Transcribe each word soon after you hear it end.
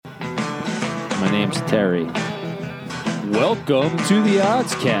My name's Terry. Welcome to the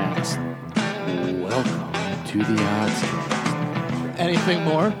Oddscast. Welcome to the Oddscast. Anything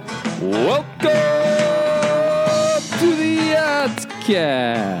more? Welcome to the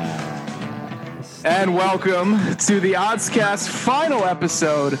Oddscast. And welcome to the Oddscast final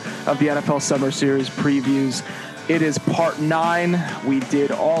episode of the NFL Summer Series previews. It is part 9. We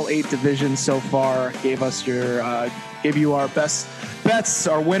did all 8 divisions so far. Gave you our best bets,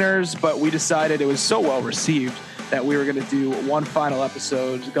 our winners, but we decided it was so well received that we were going to do one final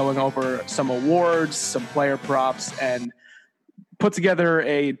episode going over some awards, some player props, and put together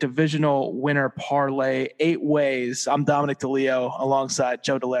a divisional winner parlay 8 ways. I'm Dominic DeLeo alongside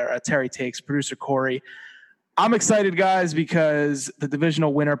Joe Delara, Terry Takes, producer Corey. I'm excited, guys, because the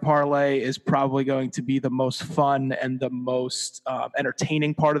divisional winner parlay is probably going to be the most fun and the most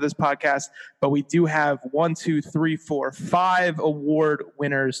entertaining part of this podcast. But we do have 5 award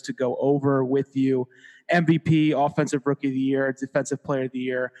winners to go over with you. MVP, Offensive Rookie of the Year, Defensive Player of the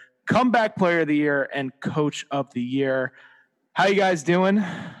Year, Comeback Player of the Year, and Coach of the Year. How you guys doing?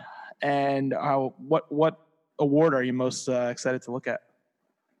 And what award are you most excited to look at?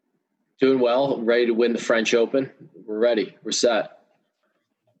 Doing well, ready to win the French Open. We're ready. We're set.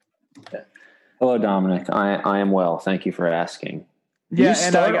 Hello, Dominic. I am well. Thank you for asking. Do you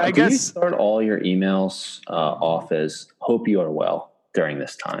start all your emails off as "Hope you are well" during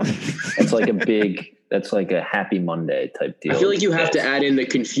this time? It's like that's like a Happy Monday type deal. I feel like you have to add in the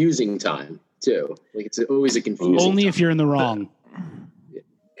confusing time too. Like it's always a confusing. Only time. if you're in the wrong.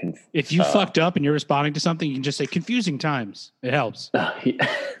 If you fucked up and you're responding to something, you can just say confusing times. It helps. Not that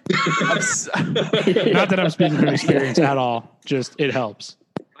I'm speaking from experience at all. Just it helps.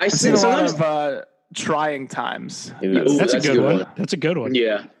 I've seen a lot of trying times. That's a good one. That's a good one.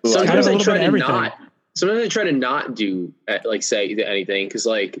 Yeah. Sometimes I try to not. Sometimes I try to not do say anything because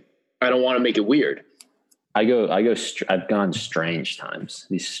I don't want to make it weird. I've gone strange times.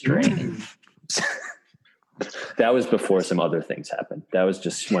 These strange. That was before some other things happened. That was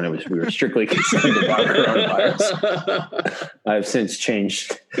just when we were strictly concerned about coronavirus. I've since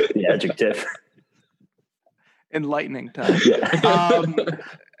changed the adjective. Enlightening time. Yeah.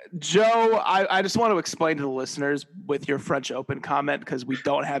 Joe, I just want to explain to the listeners with your French Open comment because we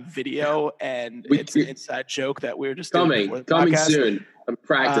don't have video and it's an inside joke that we were just coming soon. I'm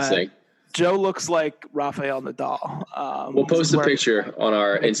practicing. Joe looks like Rafael Nadal. We'll post a picture on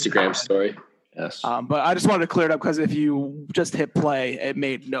our Instagram story. Yes. But I just wanted to clear it up because if you just hit play, it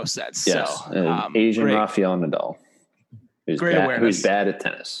made no sense. Yes. So, Asian Rafael Nadal, who's bad at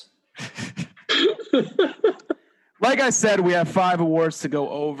tennis. Like I said, we have 5 awards to go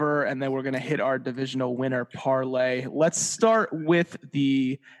over, and then we're going to hit our divisional winner parlay. Let's start with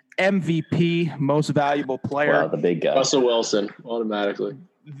the MVP, most valuable player. Wow, the big guy. Russell Wilson, automatically.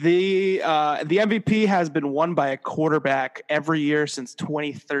 The MVP has been won by a quarterback every year since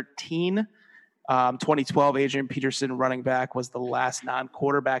 2013. 2012, Adrian Peterson, running back, was the last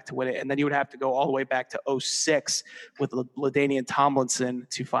non-quarterback to win it. And then you would have to go all the way back to 2006 with LaDainian Tomlinson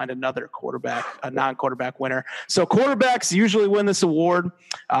to find another a non-quarterback winner. So quarterbacks usually win this award.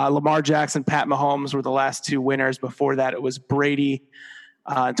 Lamar Jackson, Pat Mahomes were the last 2 winners. Before that, it was Brady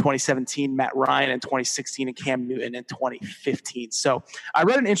in 2017, Matt Ryan in 2016, and Cam Newton in 2015. So I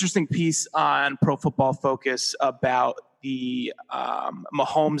read an interesting piece on Pro Football Focus about the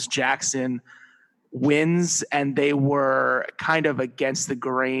Mahomes-Jackson wins, and they were kind of against the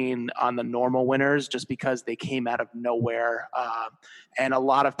grain on the normal winners just because they came out of nowhere. And a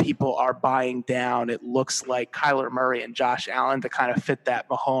lot of people are buying down. It looks like Kyler Murray and Josh Allen to kind of fit that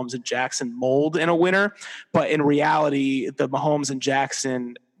Mahomes and Jackson mold in a winner. But in reality, the Mahomes and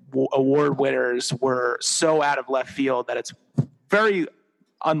Jackson award winners were so out of left field that it's very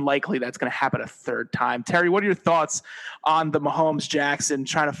unlikely that's going to happen a third time. Terry, what are your thoughts on the Mahomes Jackson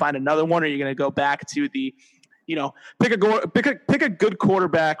trying to find another one? Or are you going to go back to the, pick a good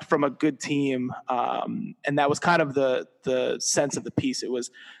quarterback from a good team? And that was kind of the sense of the piece. It was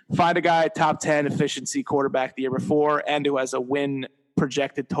find a guy top 10 efficiency quarterback the year before and who has a win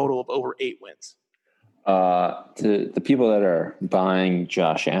projected total of over 8 wins. To the people that are buying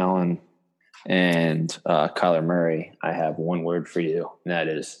Josh Allen and Kyler Murray, I have one word for you, and that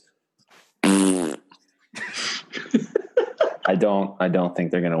is I don't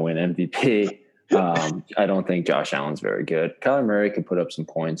think they're going to win MVP. I don't think Josh Allen's very good. Kyler Murray can put up some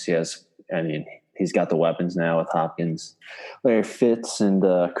points. He's got the weapons now with Hopkins, Larry Fitz, and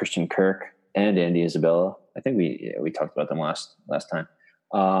Christian Kirk, and Andy Isabella. I think we talked about them last time.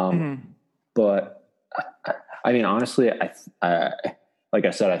 But honestly, like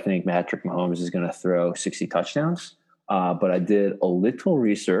I said, I think Patrick Mahomes is going to throw 60 touchdowns. But I did a little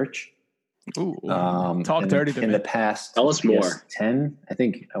research, Ooh, talk dirty to me. In the past, tell us more. 10, I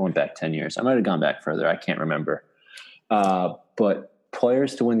think I went back 10 years. I might have gone back further. I can't remember. But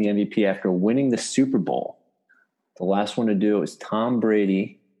players to win the MVP after winning the Super Bowl, the last one to do it was Tom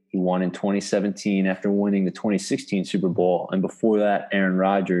Brady. He won in 2017 after winning the 2016 Super Bowl. And before that, Aaron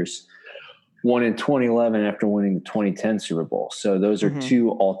Rodgers won in 2011 after winning the 2010 Super Bowl. So those are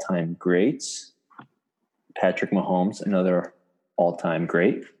two all-time greats. Patrick Mahomes, another all-time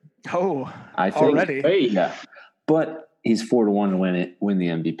great. Oh, I think, already? Hey. Yeah. But he's 4-1 to win the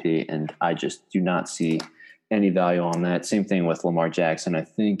MVP, and I just do not see any value on that. Same thing with Lamar Jackson. I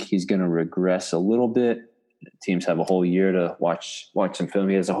think he's going to regress a little bit. Teams have a whole year to watch some film.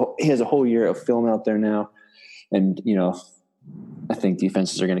 He has a whole year of film out there now, and I think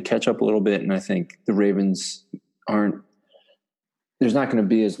defenses are going to catch up a little bit, and I think the Ravens aren't. There's not going to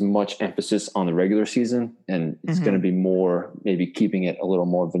be as much emphasis on the regular season, and it's going to be more maybe keeping it a little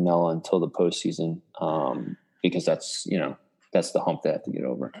more vanilla until the postseason, because that's the hump they have to get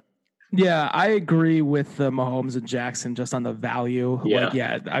over. Yeah, I agree with Mahomes and Jackson just on the value.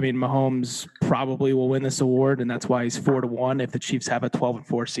 Yeah. I mean, Mahomes probably will win this award, and that's why he's 4-1 if the Chiefs have a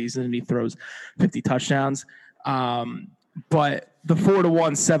 12-4 season and he throws 50 touchdowns. But the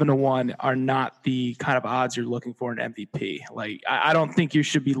 4-1, 7-1 are not the kind of odds you're looking for in MVP. Like, I don't think you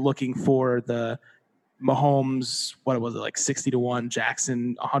should be looking for the Mahomes, what was it, like 60-1,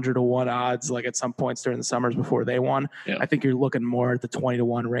 Jackson 100-1 odds, like at some points during the summers before they won. Yeah. I think you're looking more at the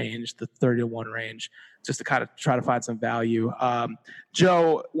 20-1 range, the 30-1 range, just to kind of try to find some value.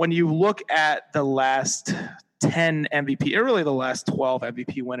 Joe, when you look at the last 10 MVP, or really the last 12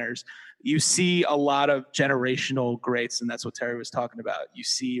 MVP winners, you see a lot of generational greats, and that's what Terry was talking about. You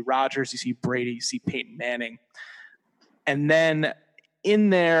see Rodgers, you see Brady, you see Peyton Manning. And then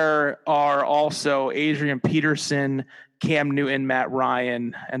in there are also Adrian Peterson, Cam Newton, Matt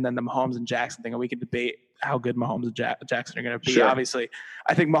Ryan, and then the Mahomes and Jackson thing. And we can debate how good Mahomes and Jackson are going to be. Sure. Obviously,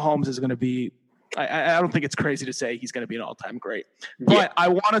 I think Mahomes is going to be – I don't think it's crazy to say he's going to be an all-time great. But I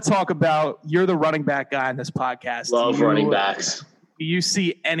want to talk about – you're the running back guy in this podcast. Love running backs. Do you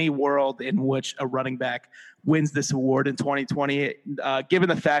see any world in which a running back wins this award in 2020, given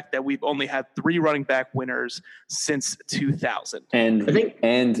the fact that we've only had 3 running back winners since 2000? And I think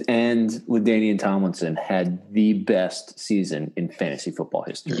and LaDainian Tomlinson had the best season in fantasy football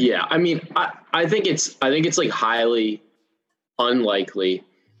history. Yeah, I mean, I think it's like highly unlikely,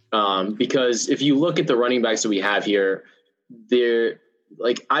 because if you look at the running backs that we have here, they're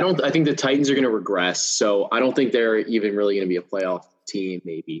like I think the Titans are going to regress, so I don't think they're even really going to be a playoff team,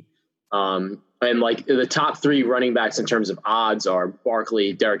 maybe. And like the top 3 running backs in terms of odds are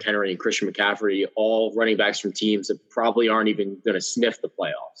Barkley, Derrick Henry, and Christian McCaffrey, all running backs from teams that probably aren't even going to sniff the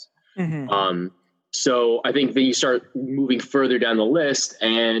playoffs. So I think then you start moving further down the list,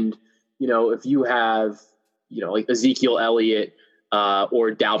 and if you have like Ezekiel Elliott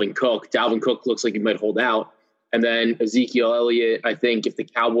or Dalvin Cook looks like he might hold out, and then Ezekiel Elliott, I think if the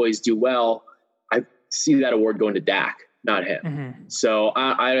Cowboys do well, I see that award going to Dak. Not him. So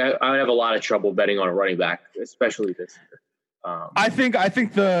I would have a lot of trouble betting on a running back, especially this year. I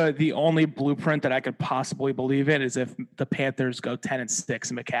think the only blueprint that I could possibly believe in is if the Panthers go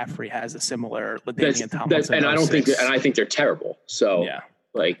 10-6 and McCaffrey has a similar LaDainian Tomlinson. And I think they're terrible. So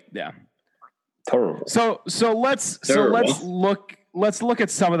terrible. So let's look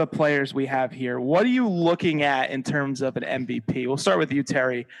at some of the players we have here. What are you looking at in terms of an MVP? We'll start with you,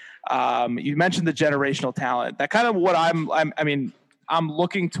 Terry. You mentioned the generational talent. That kind of what I'm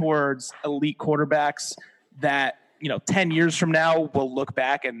looking towards elite quarterbacks that 10 years from now we'll look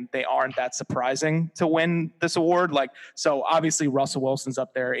back and they aren't that surprising to win this award. Like, so obviously Russell Wilson's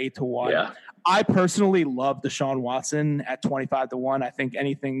up there 8-1. Yeah. I personally love Deshaun Watson at 25-1. I think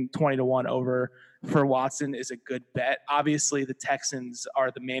anything 20-1 over for Watson is a good bet. Obviously, the Texans are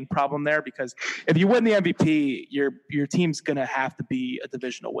the main problem there because if you win the MVP, your team's going to have to be a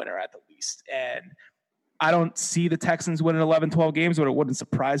divisional winner at the least. And I don't see the Texans winning 11, 12 games, but it wouldn't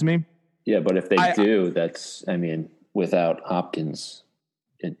surprise me. Yeah, but if they do, without Hopkins,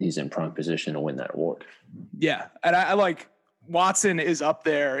 he's in prime position to win that award. Yeah, and I like Watson is up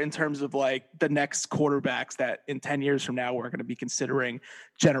there in terms of like the next quarterbacks that in 10 years from now we're going to be considering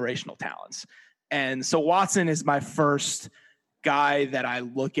generational talents. And so Watson is my first guy that I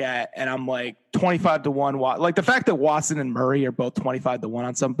look at and I'm like 25-1. Like the fact that Watson and Murray are both 25-1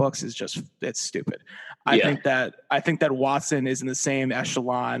 on some books is it's stupid. I think that Watson is in the same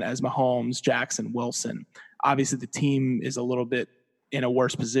echelon as Mahomes, Jackson, Wilson. Obviously the team is a little bit in a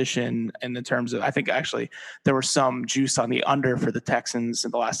worse position in the terms of, I think actually there was some juice on the under for the Texans.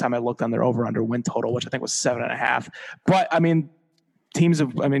 And the last time I looked on their over under win total, which I think was 7.5. But I mean,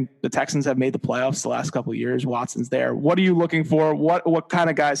 the Texans have made the playoffs the last couple of years. Watson's there. What are you looking for? What kind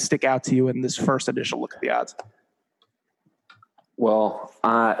of guys stick out to you in this first initial look at the odds? Well,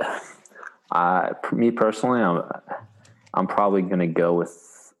 me personally, I'm probably going to go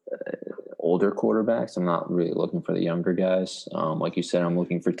with older quarterbacks. I'm not really looking for the younger guys. Like you said, I'm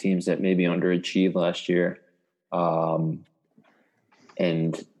looking for teams that maybe underachieved last year. And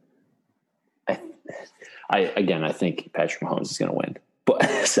I think Patrick Mahomes is going to win. But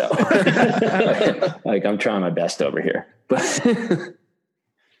so, like, I'm trying my best over here. But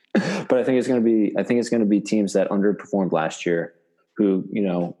I think it's going to be teams that underperformed last year, who,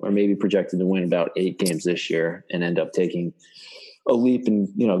 are maybe projected to win about 8 games this year and end up taking a leap and,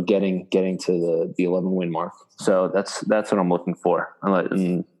 getting to the 11-win mark. So that's what I'm looking for.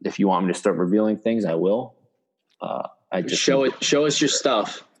 And if you want me to start revealing things, I will. I just show us your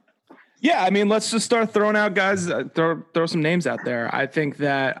stuff. Yeah, I mean, let's just start throwing out guys. Throw some names out there. I think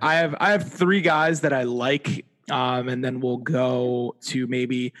that I have 3 guys that I like, and then we'll go to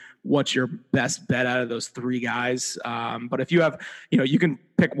maybe what's your best bet out of those 3 guys. But if you have, you can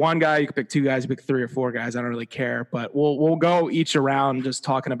pick 1 guy, you can pick 2 guys, you pick 3 or 4 guys. I don't really care. But we'll go each around just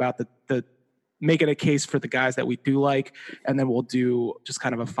talking about the making a case for the guys that we do like, and then we'll do just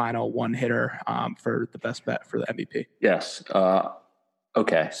kind of a final one hitter for the best bet for the MVP. Yes.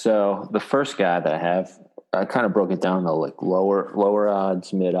 Okay, so the first guy that I have, I kind of broke it down to like lower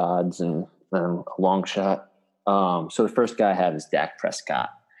odds, mid odds, and a long shot. So the first guy I have is Dak Prescott.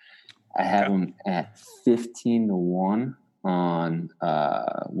 I have him at 15-1 on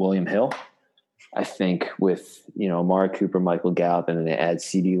William Hill. I think with Amari Cooper, Michael Gallup, and then they add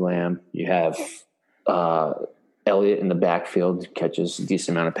CeeDee Lamb. You have Elliott in the backfield, catches a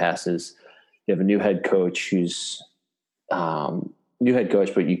decent amount of passes. You have a new head coach who's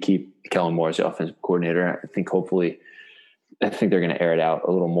but you keep Kellen Moore as the offensive coordinator. I think they're going to air it out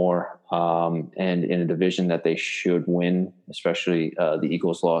a little more. And in a division that they should win, especially the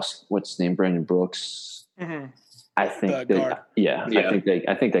Eagles lost, what's his name? Brandon Brooks. Mm-hmm. I think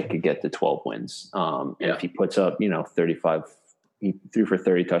I think they could get to 12 wins. If he puts up, 35, he threw for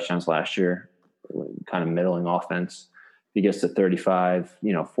 30 touchdowns last year, kind of middling offense. If he gets to 35,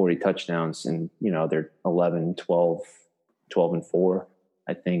 40 touchdowns and, they're 11, 12 and 4,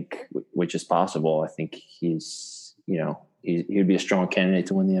 I think, which is possible. I think he'd be a strong candidate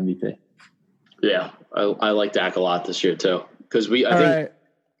to win the MVP. Yeah. I like Dak a lot this year too. Cause we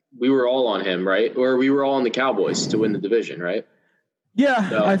were all on him, right? Or we were all on the Cowboys to win the division, right? Yeah.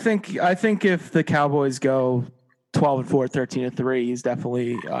 So. I think if the Cowboys go 12-4, 13-3, he's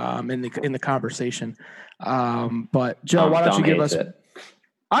definitely in the conversation. But Joe, why don't you give us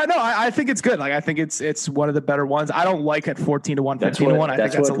I think it's good. Like, I think it's one of the better ones. I don't like at 14-1, 15-1. I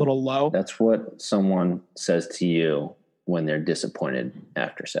think that's a little low. That's what someone says to you when they're disappointed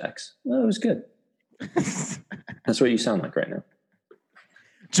after sex. Well, it was good. That's what you sound like right now.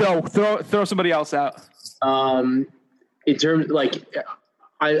 Joe, throw somebody else out. In terms, like,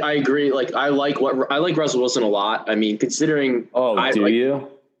 I agree. Like, I like Russell Wilson a lot. I mean, considering. Oh, you?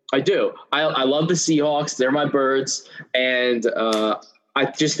 I do. I love the Seahawks. They're my birds, and I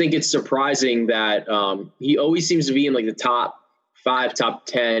just think it's surprising that he always seems to be in like the top 5, top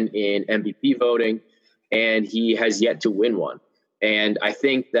 10 in MVP voting, and he has yet to win one. And I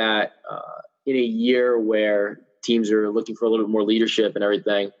think that in a year where teams are looking for a little bit more leadership and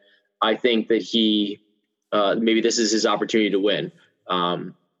everything, I think that he maybe this is his opportunity to win.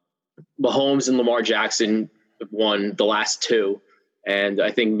 Mahomes and Lamar Jackson won the last 2, and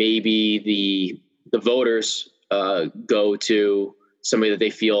I think maybe the voters go to somebody that they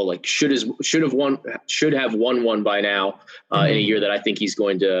feel like should have won one by now in a year that I think he's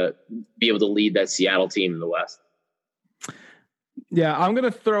going to be able to lead that Seattle team in the West. Yeah, I'm going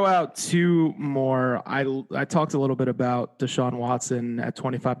to throw out 2 more. I talked a little bit about Deshaun Watson at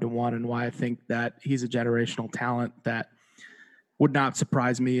 25-1 and why I think that he's a generational talent that would not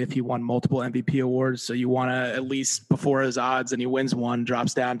surprise me if he won multiple MVP awards. So you want to at least before his odds and he wins one,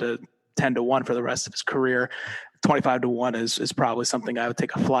 drops down to 10-1 for the rest of his career. 25-1 is probably something I would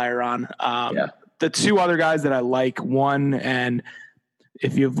take a flyer on. The 2 other guys that I like, one, and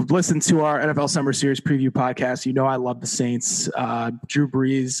if you've listened to our NFL Summer Series preview podcast, I love the Saints. Drew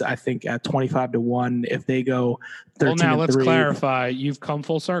Brees, I think at 25-1, if they go 13-3. Well, now let's clarify. You've come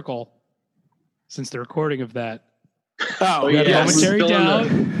full circle since the recording of that. Oh, yeah. Momentary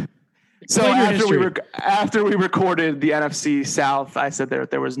doubt. So after we recorded the NFC South, I said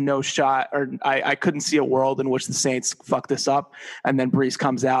there was no shot, or I couldn't see a world in which the Saints fuck this up. And then Brees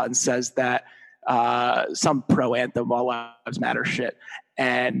comes out and says that some pro anthem, All Lives Matter shit.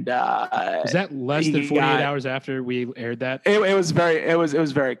 And is that less than 48 hours after we aired that? It was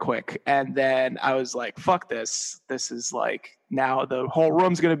very quick. And then I was like, fuck this. This is like, now the whole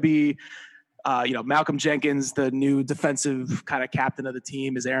room's going to be, Malcolm Jenkins, the new defensive kind of captain of the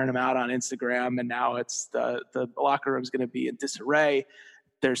team, is airing him out on Instagram. And now it's the locker room's going to be in disarray.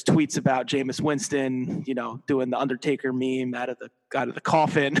 There's tweets about Jameis Winston, doing the Undertaker meme out of the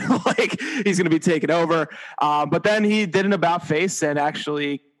coffin, like he's going to be taken over. But then he did an about face and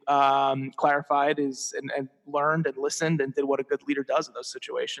actually clarified and learned and listened and did what a good leader does in those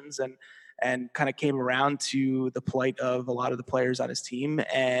situations, and kind of came around to the plight of a lot of the players on his team.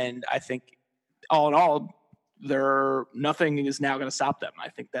 And I think all in all, nothing is now going to stop them. I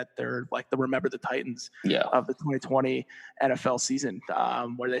think that they're like the Remember the Titans of the 2020 NFL season,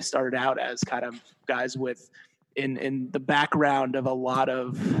 where they started out as kind of guys with in the background of a lot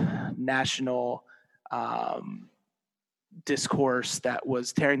of national discourse that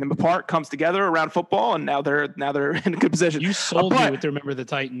was tearing them apart comes together around football, and now they're in a good position. You sold me with the Remember the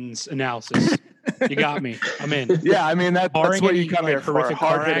Titans analysis. You got me. I'm in. Yeah, I mean that's what you come here for. Horrific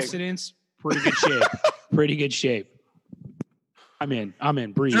car accidents. Pretty good shape. I'm in.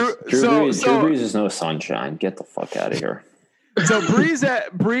 Breeze. Drew Brees is no sunshine. Get the fuck out of here. So Breeze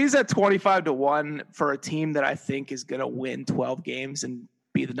at 25-1 for a team that I think is going to win 12 games and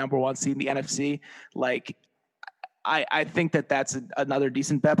be the number one seed in the NFC. Like, I think that's another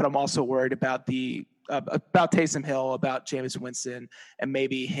decent bet, but I'm also worried about about Taysom Hill, about Jameis Winston, and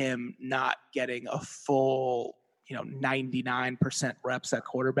maybe him not getting a full 99% reps at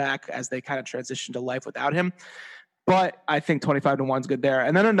quarterback as they kind of transition to life without him. But I think 25-1 is good there.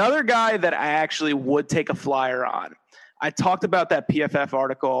 And then another guy that I actually would take a flyer on. I talked about that PFF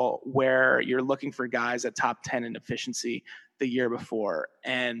article where you're looking for guys at top 10 in efficiency the year before.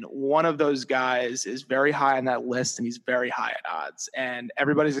 And one of those guys is very high on that list, and he's very high at odds. And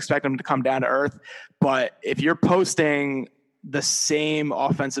everybody's expecting him to come down to earth. But if you're posting the same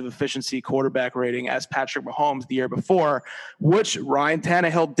offensive efficiency quarterback rating as Patrick Mahomes the year before, which Ryan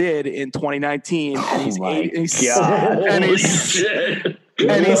Tannehill did in 2019. And he's sitting.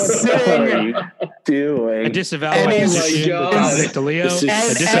 I disavow my position.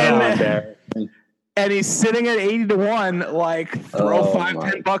 And he's sitting at 80-1 like throw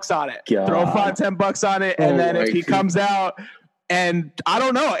 $5-10 on it. God. Throw $5-10 on it. And then if he comes out, and I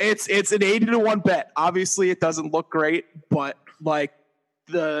don't know, it's an 80-1 bet. Obviously it doesn't look great, but like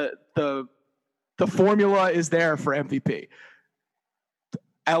the formula is there for MVP.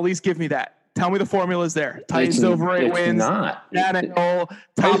 At least give me that. Tell me the formula is there. Titans over 8 wins. Not. Tannehill,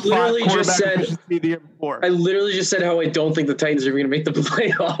 top 5 quarterback efficiency the year before. I literally just said how I don't think the Titans are going to make the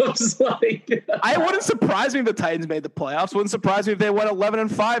playoffs. I wouldn't surprise me if the Titans made the playoffs. Wouldn't surprise me if they went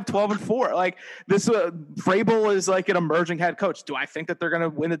 11-5, 12-4. Like this, Vrabel is like an emerging head coach. Do I think that they're going to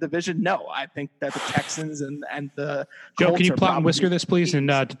win the division? No, I think that the Texans and the Joe, Colts can you plot and whisker this, please, and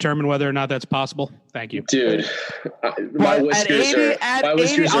determine whether or not that's possible? Thank you, dude. My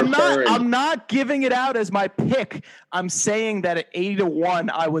whiskers are burning. I'm not giving it out as my pick. I'm saying that at 80-1,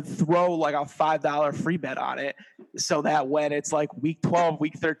 I would throw like a $5 free bet on it, so that when it's like week 12,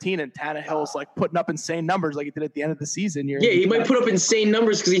 week 13, and Tannehill's like putting up insane numbers like he did at the end of the season. He might put up insane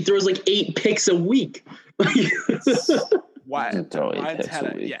numbers because he throws like 8 picks a week. Why? Ryan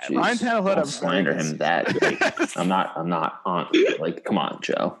Tannehill. Don't slander him that. Like, I'm not on. Like, come on,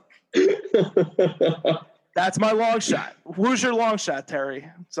 Joe. That's my long shot. Who's your long shot, Terry?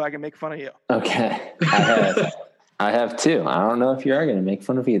 So I can make fun of you. Okay. I have 2. I don't know if you are going to make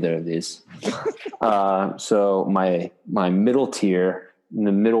fun of either of these. So my middle tier, in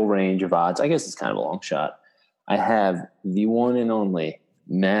the middle range of odds, I guess it's kind of a long shot. I have the one and only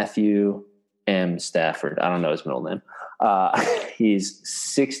Matthew M. Stafford. I don't know his middle name. He's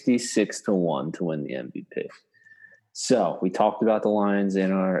 66-1 to win the MVP. So we talked about the Lions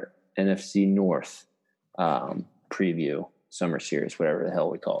in our NFC North preview summer series, whatever the hell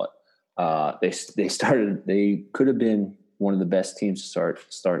we call it. They could have been one of the best teams to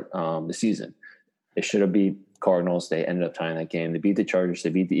start the season. They should have beat Cardinals. They ended up tying that game. They beat the Chargers.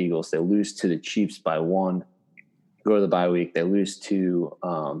 They beat the Eagles. They lose to the Chiefs by 1. Go to the bye week. They lose to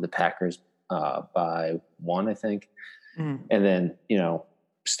the Packers by 1, I think. And then,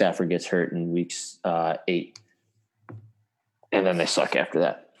 Stafford gets hurt in weeks 8. And then they suck after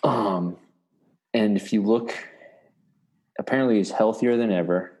that. And if you look, apparently he's healthier than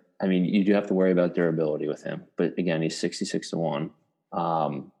ever. I mean, you do have to worry about durability with him. But again, he's 66-1.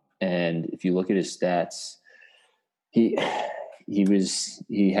 And if you look at his stats, he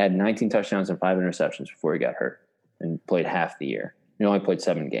had 19 touchdowns and 5 interceptions before he got hurt and played half the year. He only played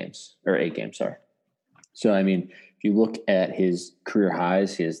 8 games, sorry. So, I mean, if you look at his career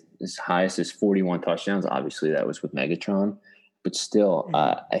highs, his highest is 41 touchdowns. Obviously, that was with Megatron. But still,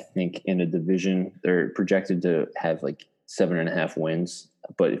 I think in a division, they're projected to have like 7.5 wins.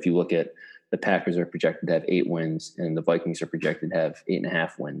 But if you look at the Packers are projected to have 8 wins, and the Vikings are projected to have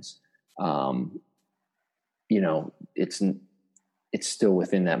 8.5 wins. It's still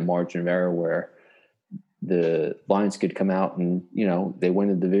within that margin of error where the Lions could come out and, they win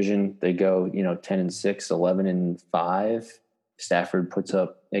the division. They go, 10-6, 11-5. Stafford puts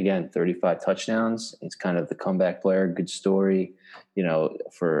up, again, 35 touchdowns. It's kind of the comeback player. Good story,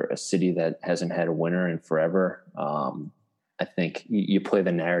 for a city that hasn't had a winner in forever. I think you play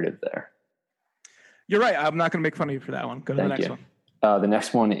the narrative there. You're right. I'm not going to make fun of you for that one. Go to the next one. The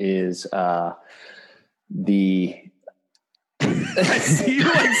next one is the. I see you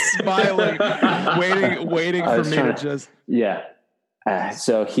like smiling, waiting for me to just. Yeah.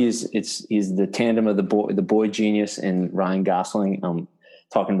 So he's the tandem of the boy genius and Ryan Gosling. I'm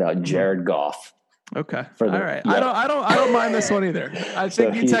talking about Jared Goff. Okay. All right. Yeah. I don't mind this one either. I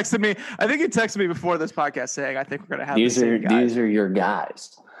think you texted me. I think you texted me before this podcast saying I think we're gonna have these are your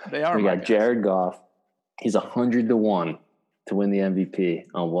guys. They are. We got Jared Goff. He's 100-1 to win the MVP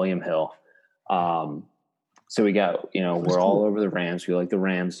on William Hill. So we got, we're all over the Rams. We like the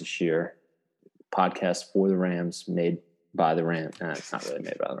Rams this year. Podcast for the Rams, made by the Rams. It's not really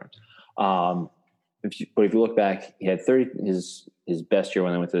made by the Rams. But if you look back, he had his best year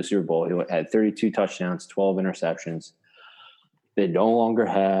when they went to the Super Bowl. He had 32 touchdowns, 12 interceptions. They no longer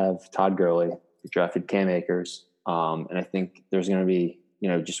have Todd Gurley. They drafted Cam Akers. And I think there's going to be,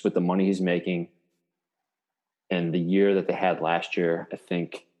 just with the money he's making and the year that they had last year, I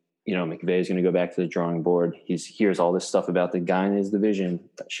think, McVay is going to go back to the drawing board. He hears all this stuff about the guy in his division,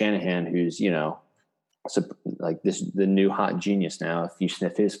 Shanahan, who's, the new hot genius now. If you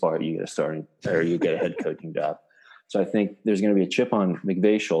sniff his fart, you get a starting or you get a head coaching job. So I think there's going to be a chip on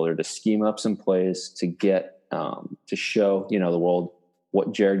McVay's shoulder to scheme up some plays to get to show, the world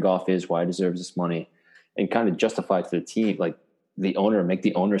what Jared Goff is, why he deserves this money, and kind of justify to the team, like the owner, make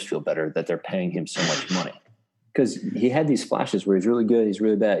the owners feel better that they're paying him so much money. Because he had these flashes where he's really good, he's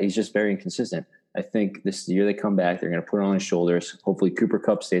really bad, he's just very inconsistent. I think this year they come back, they're going to put it on his shoulders. Hopefully Cooper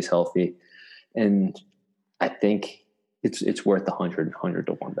Kupp stays healthy. And I think it's worth the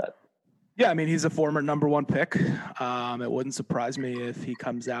 100-1 bet. Yeah, I mean, he's a former number 1 pick. It wouldn't surprise me if he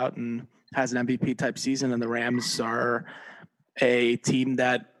comes out and has an MVP type season, and the Rams are a team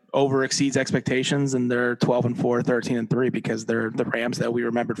that over exceeds expectations, and they're 12-4, 13-3 because they're the Rams that we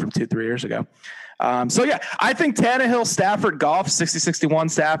remembered from 2-3 years ago. So yeah, I think Tannehill, Stafford, Goff, 60-61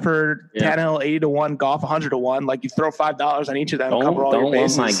 Stafford, Tannehill 80-1, Goff 100-1. Like you throw $5 on each of them, cover all your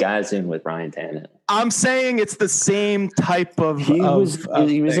bases. Don't lump my guys in with Ryan Tannehill. I'm saying it's the same type of. He was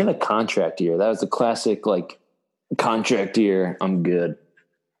in a contract year. That was a classic contract year. I'm good.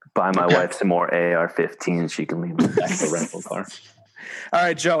 Buy my wife some more AR-15s. She can leave me back the rental car. All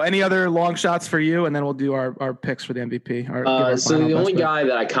right, Joe, any other long shots for you? And then we'll do our picks for the MVP. So the only guy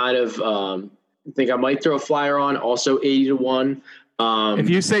that I kind of think I might throw a flyer on, also 80-1. If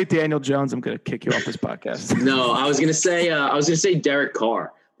you say Daniel Jones, I'm going to kick you off this podcast. No, I was going to say Derek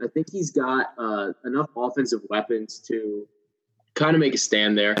Carr. I think he's got enough offensive weapons to kind of make a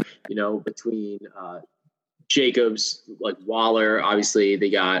stand there, between Jacobs, like Waller. Obviously, they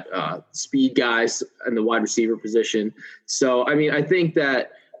got speed guys in the wide receiver position. So, I mean, I think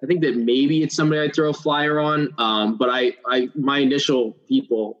that maybe it's somebody I'd throw a flyer on. But my initial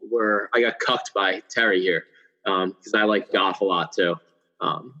people I got cucked by Terry here because I like Goff a lot too.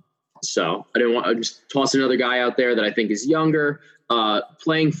 So I didn't want to just toss another guy out there that I think is younger,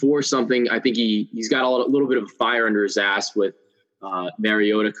 playing for something. I think he's got a little bit of fire under his ass with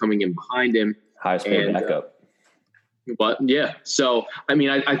Mariota coming in behind him. Highest paid backup. But yeah, so I mean,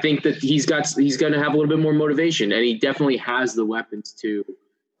 I think that he's going to have a little bit more motivation, and he definitely has the weapons to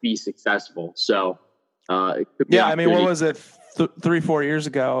be successful. So I mean, what was it? 3-4 years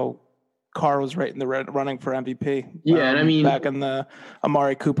ago, Carr was right in the running for MVP. Yeah, and I mean back in the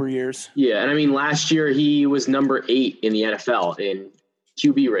Amari Cooper years. Yeah, and I mean last year he was number 8 in the NFL in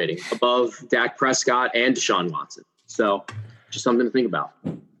QB rating, above Dak Prescott and Deshaun Watson. So just something to think about.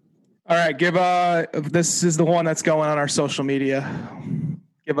 All right, this is the one that's going on our social media.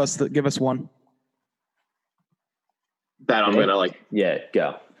 Give us one. That I'm gonna go.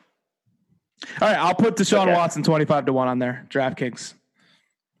 All right, I'll put Deshaun Watson 25-1 on there. DraftKings.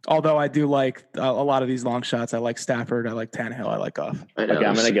 Although I do like a lot of these long shots. I like Stafford. I like Tannehill. I like Goff. Okay,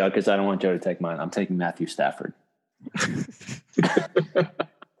 I'm gonna go because I don't want Joe to take mine. I'm taking Matthew Stafford.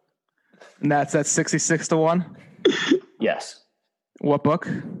 And that's at 66-1. Yes. What book?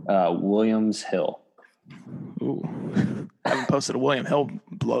 Williams Hill. Ooh, Ooh. I haven't posted a William Hill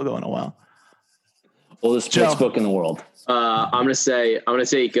logo in a while. Oldest sports book in the world. I'm gonna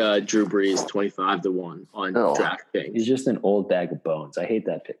take Drew Brees 25-1 on DraftKings. He's just an old bag of bones. I hate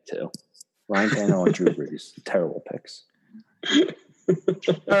that pick too. Ryan Tannehill and Drew Brees, terrible picks.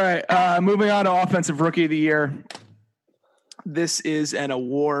 All right, moving on to Offensive Rookie of the Year. This is an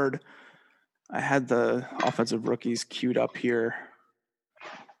award. I had the offensive rookies queued up here.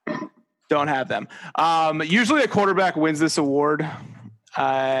 Don't have them. Usually a quarterback wins this award.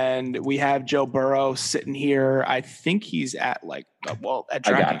 And we have Joe Burrow sitting here. I think he's at at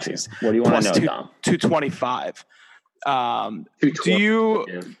DraftKings. What do you want to know, Dom? 225.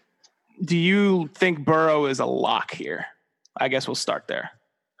 Do you think Burrow is a lock here? I guess we'll start there.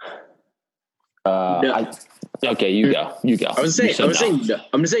 No. Okay, you go. I'm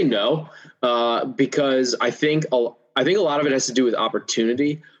gonna say no, because I think a lot of it has to do with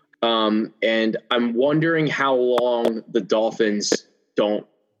opportunity, and I'm wondering how long the Dolphins don't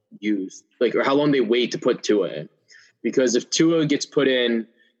use, or how long they wait to put Tua in, because if Tua gets put in,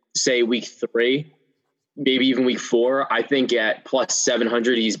 say week 3, maybe even week 4, I think at plus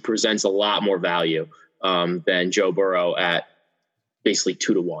 700 he presents a lot more value than Joe Burrow at basically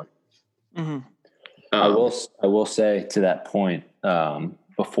 2-1. Mm-hmm. I will say to that point,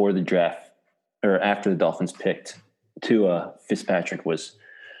 before the draft or after the Dolphins picked Tua, Fitzpatrick was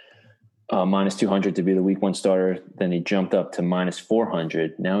minus 200 to be the week 1 starter. Then he jumped up to minus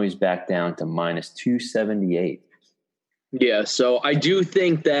 400. Now he's back down to minus 278. Yeah. So I do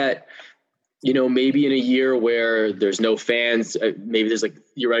think that, maybe in a year where there's no fans, maybe there's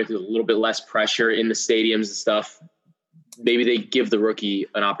you're right, a little bit less pressure in the stadiums and stuff. Maybe they give the rookie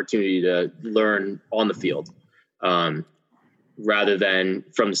an opportunity to learn on the field rather than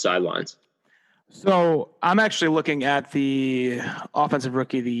from the sidelines. So I'm actually looking at the Offensive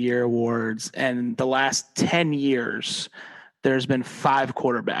Rookie of the Year awards, and the last 10 years, there's been 5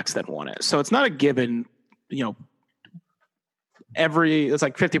 quarterbacks that won it. So it's not a given, it's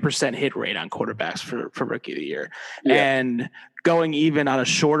 50% hit rate on quarterbacks for Rookie of the Year. Yeah. And going even on a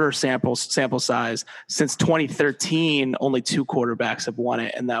shorter sample size, since 2013, only 2 quarterbacks have won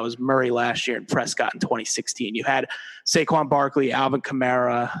it, and that was Murray last year and Prescott in 2016. You had Saquon Barkley, Alvin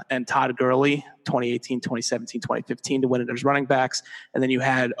Kamara, and Todd Gurley, 2018, 2017, 2015 to win it as running backs, and then you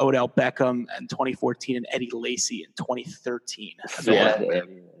had Odell Beckham in 2014 and Eddie Lacy in 2013. Yeah.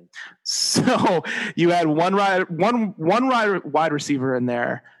 So you had one wide receiver in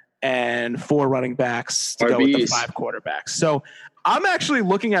there and 4 running backs to go with the 5 quarterbacks. So I'm actually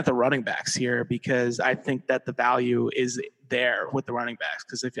looking at the running backs here because I think that the value is there with the running backs.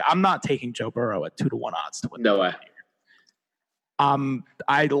 Because if I'm not taking Joe Burrow at 2-1 odds to win. No way.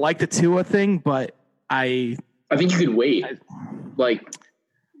 I like the Tua thing, but I think you could wait. I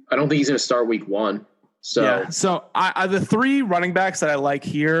don't think he's going to start week 1. So yeah. So I the 3 running backs that I like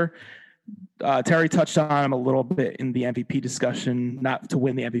here. Terry touched on him a little bit in the MVP discussion, not to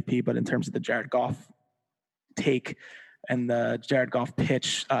win the MVP, but in terms of the Jared Goff take and the Jared Goff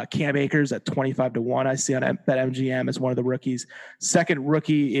pitch. Cam Akers at 25-1. I see on BetMGM as one of the rookies. Second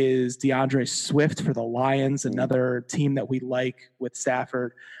rookie is DeAndre Swift for the Lions, another team that we like with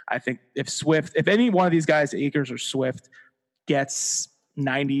Stafford. I think if any one of these guys, Akers or Swift, gets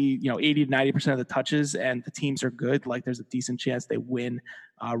 80 to 90% of the touches and the teams are good, there's a decent chance they win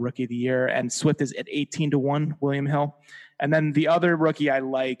Rookie of the Year. And Swift is at 18-1, William Hill. And then the other rookie I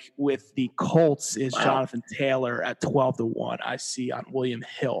like with the Colts is Jonathan Taylor at 12-1. I see on William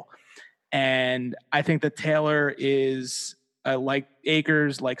Hill. And I think that Taylor is like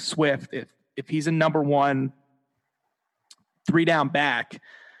Akers, like Swift. If he's a number 1, 3 down back,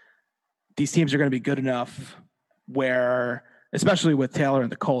 these teams are going to be good enough where, especially with Taylor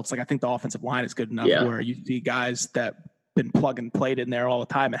and the Colts, I think the offensive line is good enough where you see guys that been plug and played in there all the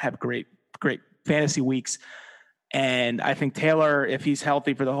time and have great fantasy weeks. And I think Taylor, if he's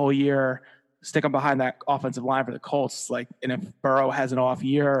healthy for the whole year, stick him behind that offensive line for the Colts. And if Burrow has an off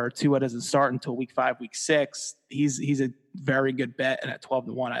year or Tua doesn't start until week 5, week 6, he's a very good bet. And at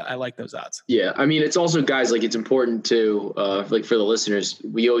 12-1, I like those odds. Yeah. I mean, it's also guys it's important to for the listeners,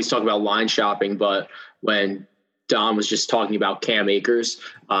 we always talk about line shopping, but when Dom was just talking about Cam Akers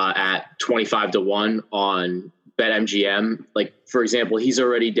at 25-1 on BetMGM, for example, he's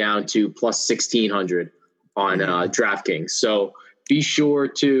already down to plus 1,600 on DraftKings. So be sure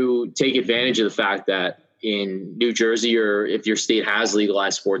to take advantage of the fact that in New Jersey, or if your state has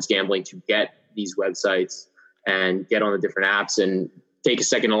legalized sports gambling, to get these websites and get on the different apps and take a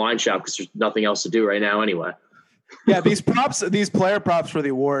second to line shop because there's nothing else to do right now anyway. Yeah, these player props for the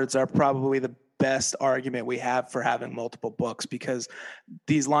awards are probably the best argument we have for having multiple books because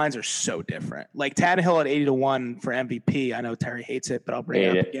these lines are so different. Like Tannehill at 80-1 for MVP. I know Terry hates it, but I'll bring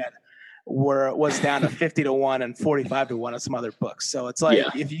it up again. Where it was down to 50-1 and 45-1 on some other books. So it's like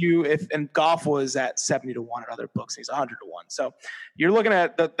and Goff was at 70-1 at other books. He's 100-1. So you're looking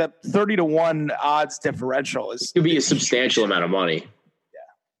at the 30-1 odds differential is it could be a substantial amount of money.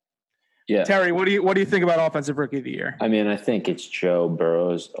 Yeah. Terry, what do you think about offensive rookie of the year? I mean, I think it's Joe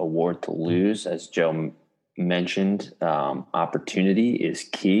Burrow's award to lose. As Joe mentioned, opportunity is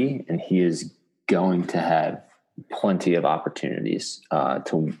key, and he is going to have plenty of opportunities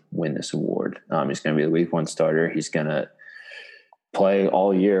to win this award. He's going to be the week 1 starter. He's going to play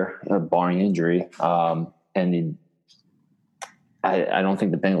all year, barring injury. And I don't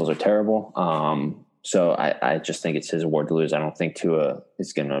think the Bengals are terrible. So I just think it's his award to lose. I don't think Tua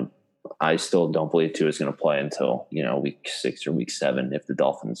is going to. I still don't believe Tua is going to play until week 6 or week 7 if the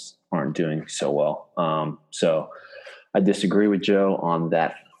Dolphins aren't doing so well. So I disagree with Joe on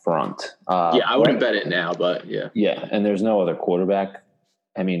that front. I wouldn't bet it now, but yeah. Yeah, and there's no other quarterback.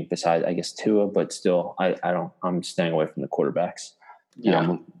 I mean, besides I guess Tua, but still, I'm staying away from the quarterbacks.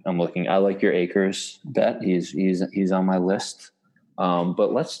 Yeah, I'm looking. I like your Akers bet. He's on my list.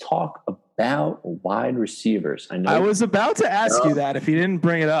 But let's talk about wide receivers. I was about to ask you that if you didn't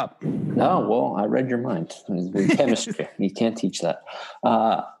bring it up. No, well, I read your mind. It's chemistry. You can't teach that.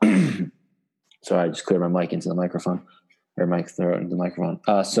 Sorry, I just cleared my mic into the microphone. Or mic throw it into the microphone.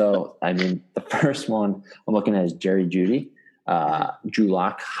 So, I mean, the first one I'm looking at is Jerry Jeudy. Drew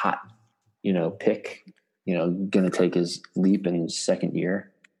Lock, hot, pick, going to take his leap in his second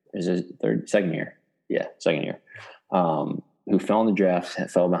year. Is his second year? Yeah, second year. Who fell in the draft,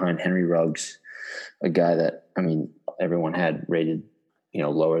 fell behind Henry Ruggs, a guy that, I mean, everyone had rated,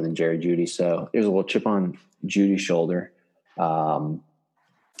 lower than Jerry Jeudy. So there's a little chip on Judy's shoulder.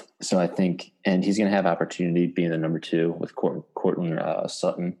 So I think, and he's going to have opportunity being the number 2 with Cortland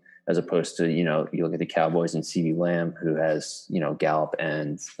Sutton, as opposed to, you look at the Cowboys and CeeDee Lamb, who has, Gallup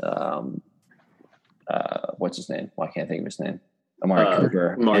and what's his name? Why can't I think of his name? Amari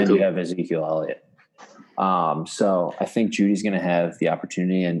Cooper. And you have Ezekiel Elliott. So I think Judy's going to have the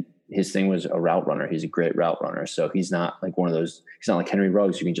opportunity, and his thing was a route runner. He's a great route runner. So he's not like one of those, he's not like Henry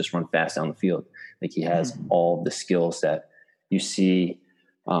Ruggs who can just run fast down the field. Like he has all the skills that you see,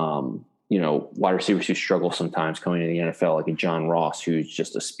 wide receivers who struggle sometimes coming to the NFL, like a John Ross, who's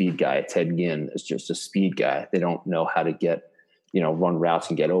just a speed guy. Ted Ginn is just a speed guy. They don't know how to get, run routes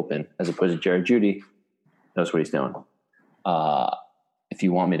and get open, as opposed to Jerry Jeudy knows what he's doing. If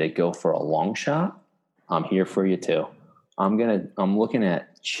you want me to go for a long shot, I'm here for you too. I'm looking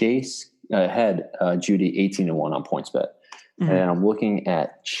at Chase Jeudy 18-1 on PointsBet. Mm-hmm. And I'm looking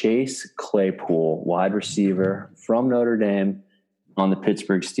at Chase Claypool, wide receiver from Notre Dame on the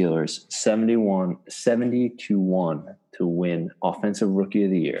Pittsburgh Steelers, 70-1 to win Offensive Rookie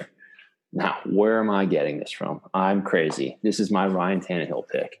of the Year. Now, where am I getting this from? I'm crazy. This is my Ryan Tannehill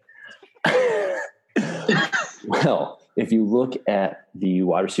pick. Well, if you look at the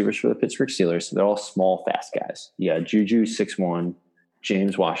wide receivers for the Pittsburgh Steelers, they're all small, fast guys. Yeah, Juju 6'1",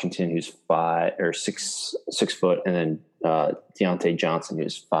 James Washington, who's 6 foot, and then Deontay Johnson,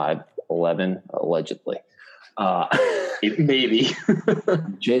 who's 5'11", allegedly. Maybe.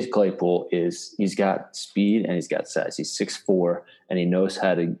 Chase Claypool he's got speed and he's got size. He's 6'4", and he knows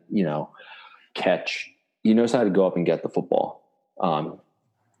how to, catch. He knows how to go up and get the football.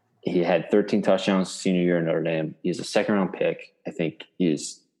 He had 13 touchdowns senior year in Notre Dame. He's a second-round pick. I think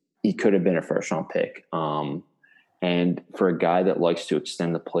he could have been a first-round pick. And for a guy that likes to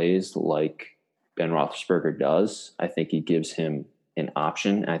extend the plays like Ben Roethlisberger does, I think he gives him an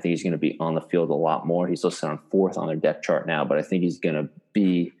option. And I think he's going to be on the field a lot more. He's listed on 4th on their depth chart now, but I think he's going to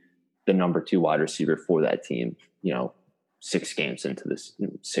be the number 2 wide receiver for that team, 6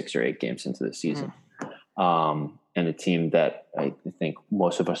 or 8 games into the season. And a team that I think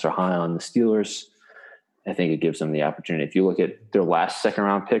most of us are high on, the Steelers, I think it gives them the opportunity. If you look at their last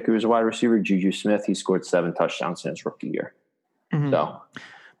second-round pick, who was a wide receiver, Juju Smith, he scored 7 touchdowns in his rookie year. Mm-hmm. So,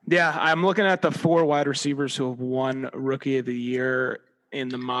 yeah, I'm looking at the 4 wide receivers who have won Rookie of the Year in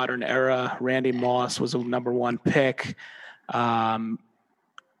the modern era. Randy Moss was a number 1 pick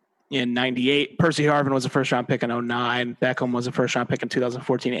in 98. Percy Harvin was a first-round pick in 09. Beckham was a first-round pick in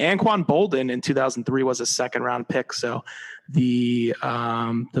 2014. Anquan Bolden in 2003 was a second-round pick. So the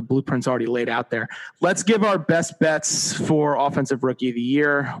blueprint's already laid out there. Let's give our best bets for Offensive Rookie of the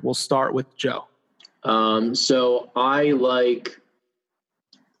Year. We'll start with Joe. So I like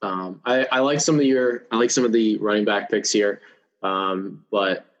I like some of the running back picks here.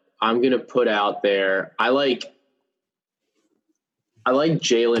 But I'm gonna put out there I like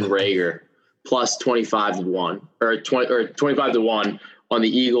Jalen Reagor plus 25-1 or 25-1 on the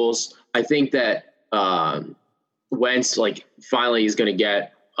Eagles. I think that Wentz finally is going to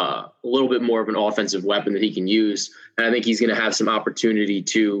get a little bit more of an offensive weapon that he can use, and I think he's going to have some opportunity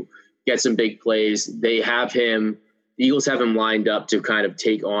to get some big plays. The Eagles have him lined up to kind of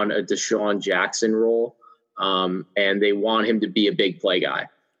take on a Deshaun Jackson role, and they want him to be a big play guy.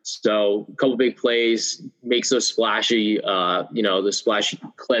 So a couple big plays, makes those splashy, the splashy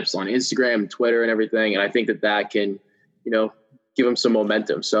clips on Instagram, Twitter, and everything. And I think that can, give him some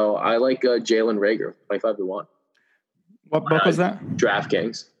momentum. So I like Jalen Reagor, 25-1. What book was that?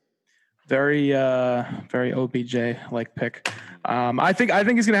 DraftKings. Very, very OBJ like pick. I think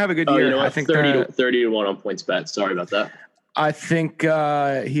he's going to have a good year. You know what? I think 30-1 on points bet. Sorry about that. I think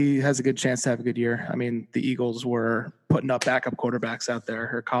he has a good chance to have a good year. I mean, the Eagles were putting up backup quarterbacks out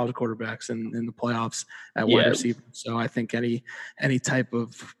there, or college quarterbacks in the playoffs at wide receiver. So I think any type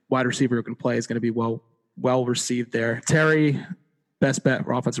of wide receiver who can play is going to be well received there. Terry, best bet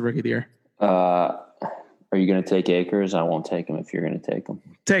for offensive rookie of the year. Are you going to take Akers? I won't take him if you're going to take him.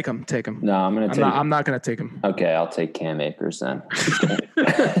 Take him. No, I'm going to take him. I'm not going to take him. Okay, I'll take Cam Akers then.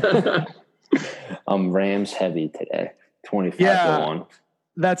 I'm Rams heavy today. 25-1.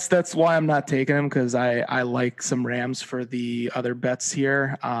 That's why I'm not taking him, because I like some Rams for the other bets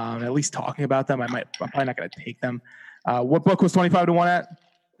here. At least talking about them, I'm probably not going to take them. What book was 25-1 at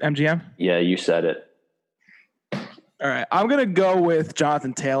MGM? Yeah, you said it. All right, I'm going to go with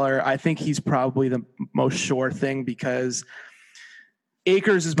Jonathan Taylor. I think he's probably the most sure thing, because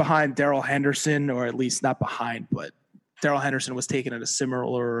Akers is behind Darrell Henderson, or at least not behind, but Darrell Henderson was taken in a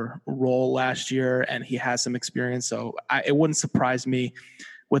similar role last year, and he has some experience. So it wouldn't surprise me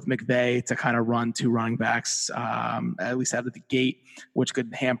with McVay to kind of run two running backs, at least out of the gate, which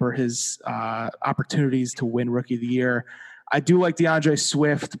could hamper his opportunities to win Rookie of the Year. I do like DeAndre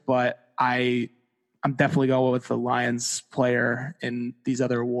Swift, but I'm definitely going with the Lions player in these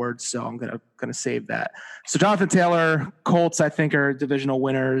other awards, so I'm gonna save that. So Jonathan Taylor, Colts, I think, are divisional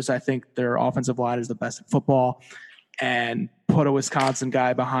winners. I think their offensive line is the best in football, and put a Wisconsin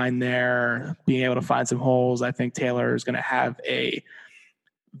guy behind there, being able to find some holes. I think Taylor is going to have a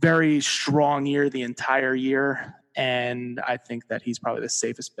very strong year the entire year, and I think that he's probably the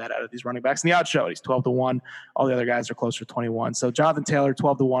safest bet out of these running backs. And the odds show it. He's 12-1. All the other guys are closer to 21. So Jonathan Taylor,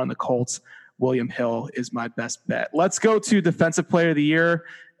 12-1 on the Colts. William Hill is my best bet. Let's go to Defensive Player of the Year,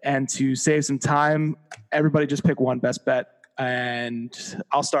 and to save some time, everybody just pick one best bet, and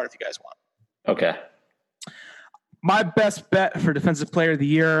I'll start if you guys want. Okay. My best bet for Defensive Player of the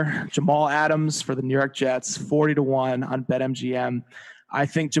Year, Jamal Adams for the New York Jets, 40-1 on BetMGM. I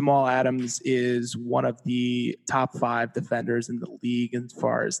think Jamal Adams is one of the top 5 defenders in the league as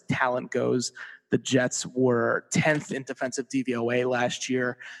far as talent goes. The Jets were 10th in defensive DVOA last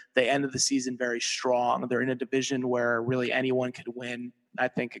year. They ended the season very strong. They're in a division where really anyone could win, I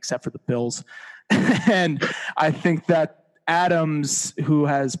think, except for the Bills. And I think that Adams, who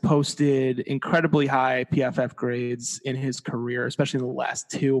has posted incredibly high PFF grades in his career, especially in the last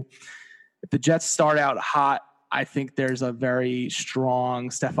 2, if the Jets start out hot, I think there's a very strong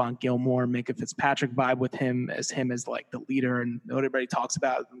Stephon Gilmore, Minka Fitzpatrick vibe with him as like the leader, and everybody talks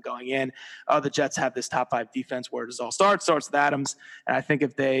about them going in. The Jets have this top 5 defense. Where does it all start? Starts with Adams, and I think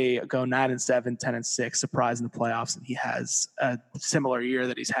if they go 9-7, 10-6, surprise in the playoffs, and he has a similar year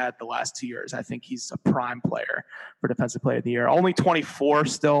that he's had the last 2 years, I think he's a prime player for Defensive Player of the Year. Only 24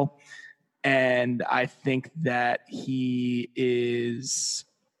 still, and I think that he is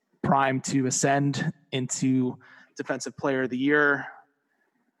primed to ascend into Defensive Player of the Year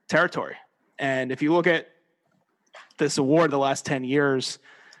territory. And if you look at this award the last 10 years,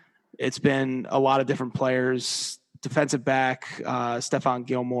 it's been a lot of different players. Defensive back, Stephon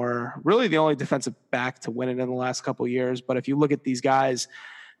Gilmore, really the only defensive back to win it in the last couple of years. But if you look at these guys,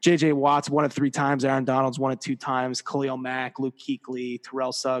 J.J. Watt's won it 3 times, Aaron Donald's won it 2 times, Khalil Mack, Luke Kuechly,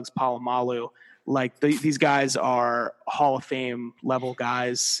 Terrell Suggs, Palomalu. Like these guys are Hall of Fame level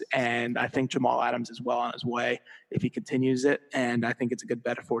guys, and I think Jamal Adams is well on his way if he continues it, and I think it's a good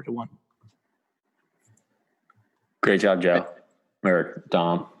bet at 4-1. Great job, Joe. Or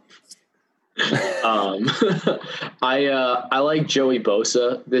Dom. I like Joey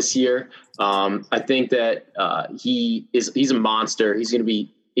Bosa this year. I think that he's a monster. He's going to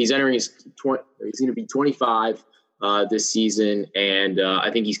be 25 this season, and I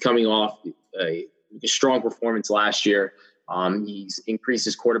think he's coming off a strong performance last year. He's increased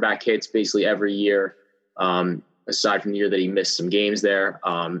his quarterback hits basically every year, aside from the year that he missed some games there.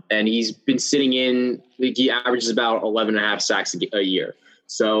 And he's been sitting in, he averages about 11.5 sacks a year.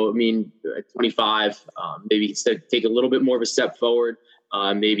 So, I mean, at 25, maybe he's take a little bit more of a step forward.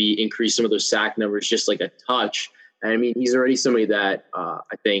 maybe increase some of those sack numbers just like a touch. And I mean, he's already somebody that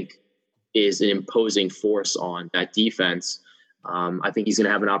I think is an imposing force on that defense. I think he's going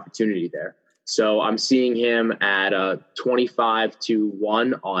to have an opportunity there. So I'm seeing him at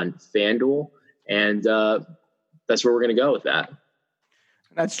 25-1 on FanDuel, and that's where we're going to go with that.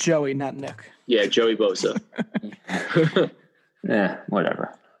 That's Joey, not Nick. Yeah, Joey Bosa. Yeah,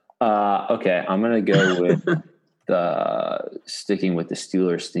 whatever. Okay, I'm going to go with sticking with the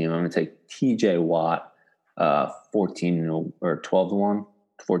Steelers theme. I'm going to take TJ Watt, 14 or 12-1,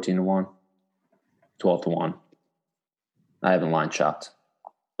 14-1, 12-1. I haven't line shopped.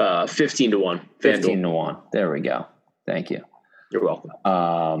 15-1. 15-1. There we go. Thank you. You're welcome.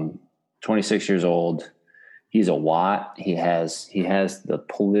 26 years old. He's a Watt. He has the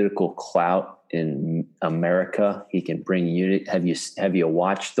political clout in America. He can bring unity. Have you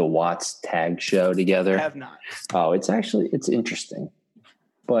watched the Watts tag show together? I have not. Oh, it's interesting.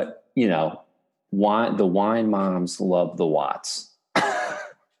 But the wine moms love the Watts.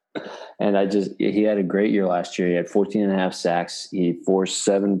 And he had a great year last year. He had 14.5 sacks. He forced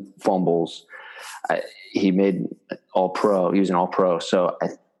 7 fumbles. He made all pro. He was an all pro. So I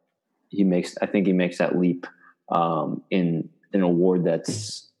think he makes that leap in an award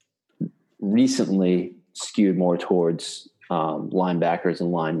that's recently skewed more towards linebackers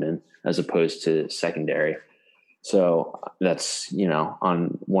and linemen as opposed to secondary. So that's,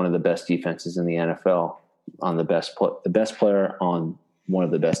 on one of the best defenses in the NFL, on the best player on one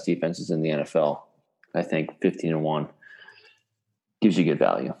of the best defenses in the NFL. I think 15-1 gives you good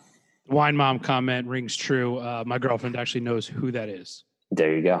value. Wine mom comment rings true. My girlfriend actually knows who that is.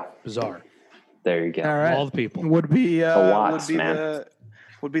 There you go. Bizarre. There you go. All right. All the people Would be Watts, would be man.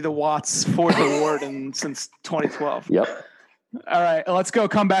 would be the Watts fourth award since 2012. Yep. All right, let's go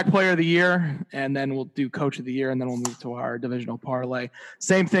comeback player of the year, and then we'll do coach of the year, and then we'll move to our divisional parlay.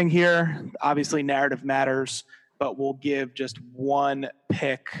 Same thing here. Obviously, narrative matters, but we'll give just one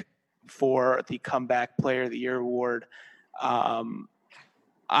pick for the comeback player of the year award. I'll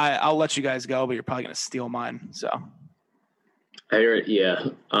let you guys go, but you're probably going to steal mine. So, I already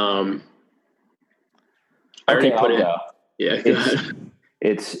put it. Yeah,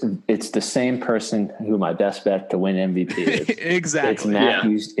 it's the same person who my best bet to win MVP is. Exactly.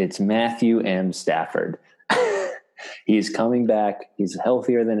 It's Matthew M. Stafford. He's coming back. He's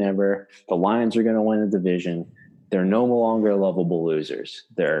healthier than ever. The Lions are going to win the division. They're no longer lovable losers.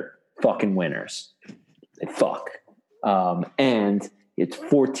 They're fucking winners. They fuck. And it's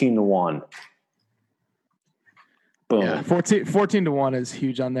 14-1. Boom. Yeah, 14-1 is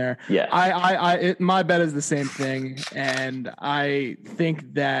huge on there. Yeah. My bet is the same thing, and I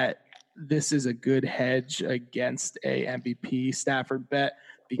think that this is a good hedge against a MVP Stafford bet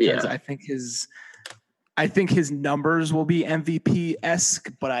because I think his numbers will be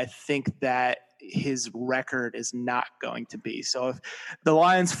MVP-esque, but I think that his record is not going to be. So if the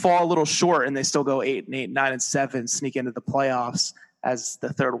Lions fall a little short and they still go 8-8, 9-7, sneak into the playoffs as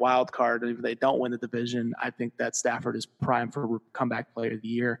the third wild card, if they don't win the division, I think that Stafford is prime for comeback player of the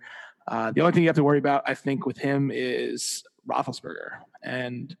year. The only thing you have to worry about, I think, with him is Roethlisberger,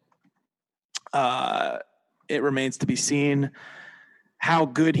 and it remains to be seen how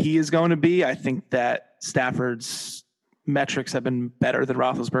good he is going to be. I think that Stafford's metrics have been better than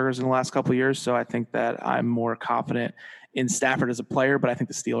Roethlisberger's in the last couple of years, so I think that I'm more confident in Stafford as a player, but I think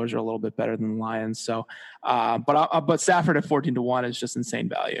the Steelers are a little bit better than the Lions. So, but Stafford at 14-1 is just insane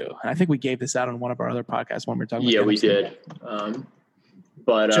value. And I think we gave this out on one of our other podcasts when we were talking about we did. Joe,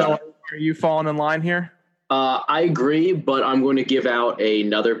 are you falling in line here? I agree, but I'm going to give out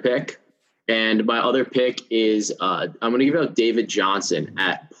another pick. And my other pick is I'm going to give out David Johnson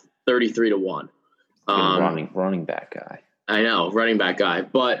at 33-1. Running back guy. I know, running back guy.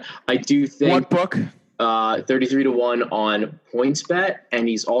 But I do think what book? 33-1 on PointsBet, and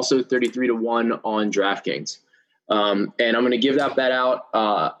he's also 33-1 on DraftKings. And I'm going to give that bet out.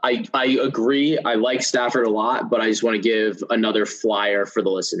 I agree. I like Stafford a lot, but I just want to give another flyer for the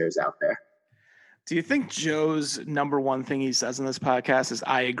listeners out there. Do you think Joe's number one thing he says in this podcast is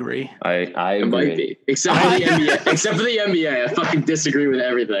 "I agree"? I agree. It might be, except for the NBA. Except for the NBA, I fucking disagree with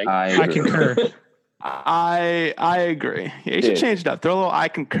everything. I concur. I agree. Yeah, you should change it up. Throw a little "I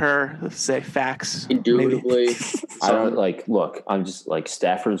concur." Let's say facts. Indubitably. I don't look. I'm just like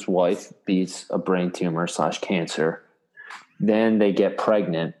Stafford's wife beats a brain tumor / cancer. Then they get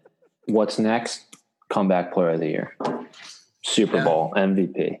pregnant. What's next? Comeback player of the year. Super Bowl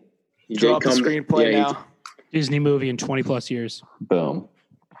MVP. Draw up the screenplay now. Disney movie in 20 plus years. Boom.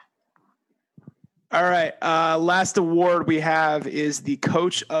 All right. Last award we have is the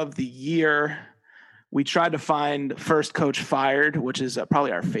coach of the year. We tried to find first coach fired, which is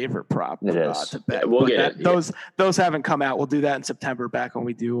probably our favorite prop It is. to bet. We'll get it. Those haven't come out. We'll do that in September, back when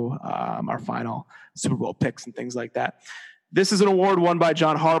we do our final Super Bowl picks and things like that. This is an award won by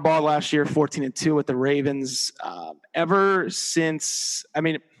John Harbaugh last year, 14-2 with the Ravens. Ever since,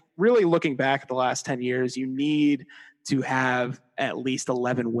 really looking back at the last 10 years, you need to have at least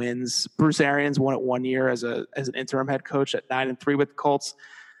 11 wins. Bruce Arians won it 1 year as an interim head coach at 9-3 with the Colts.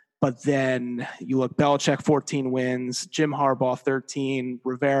 But then you look, Belichick, 14 wins, Jim Harbaugh, 13,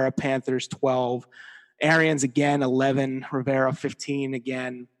 Rivera, Panthers, 12, Arians again, 11, Rivera, 15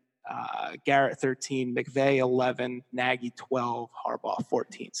 again, Garrett, 13, McVay, 11, Nagy, 12, Harbaugh,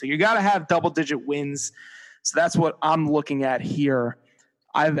 14. So you got to have double-digit wins. So that's what I'm looking at here.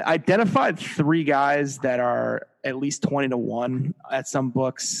 I've identified 3 guys that are at least 20-1 at some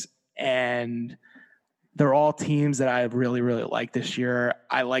books, and they're all teams that I really, really like this year.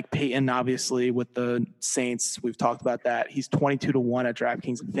 I like Peyton, obviously, with the Saints. We've talked about that. He's 22-1 at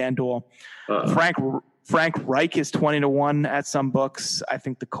DraftKings and FanDuel. Frank Reich is 20-1 at some books. I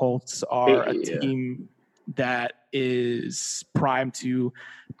think the Colts are a team that is primed to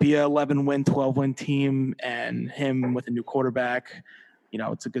be an 11-win, 12-win team, and him with a new quarterback,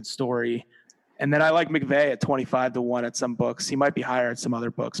 it's a good story. And then I like McVay at 25-1 at some books. He might be higher at some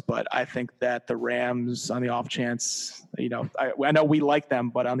other books, but I think that the Rams, on the off chance, I know we like them,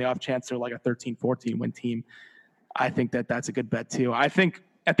 but on the off chance they're like a 13-14 win team, I think that that's a good bet too. I think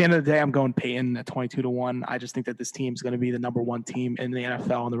at the end of the day, I'm going Peyton at 22-1. I just think that this team is going to be the number 1 team in the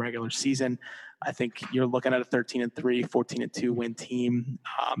NFL in the regular season. I think you're looking at a 13-3, 14-2 win team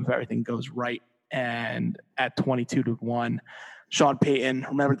if everything goes right. And at 22-1, Sean Payton,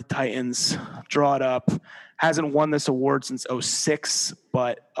 remember the Titans, draw it up. Hasn't won this award since 2006,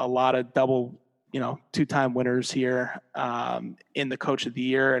 but a lot of double, 2-time winners here in the Coach of the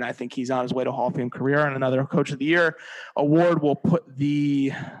Year, and I think he's on his way to Hall of Fame career. And another Coach of the Year award will put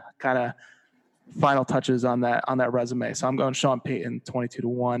the kind of final touches on that resume. So I'm going Sean Payton,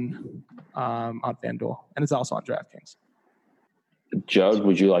 22-1 on FanDuel, and it's also on DraftKings. Judd,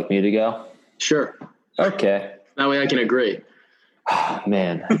 would you like me to go? Sure. Okay. That way I can agree. Oh,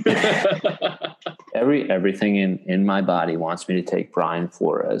 man. Everything in my body wants me to take Brian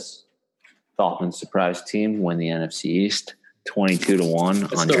Flores. Dolphins surprise team, win the NFC East, 22-1.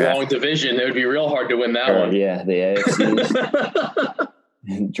 That's the wrong division. It would be real hard to win that one. Yeah, the AFC East.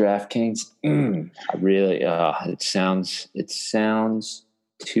 DraftKings. I really, it sounds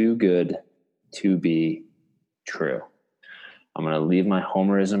too good to be true. I'm going to leave my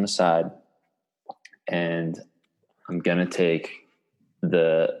homerism aside, and I'm going to take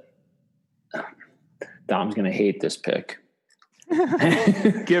Dom's going to hate this pick.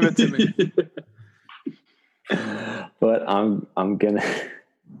 Give it to me. But I'm going to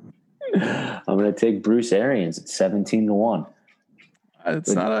take Bruce Arians at 17-1.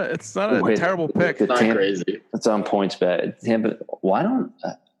 It's not a terrible pick. It's not crazy. It's on points bet. Tampa,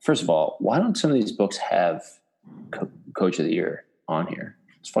 first of all, why don't some of these books have Coach of the Year on here?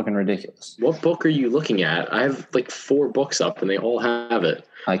 It's fucking ridiculous. What book are you looking at? I have like 4 books up and they all have it.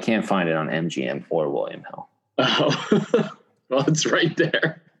 I can't find it on MGM or William Hill. Oh, well, it's right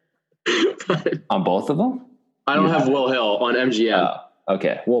there. But on both of them? I don't have Will Hill on MGM.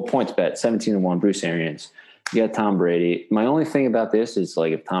 Okay. Well, points bet, 17-1, Bruce Arians. You got Tom Brady. My only thing about this is,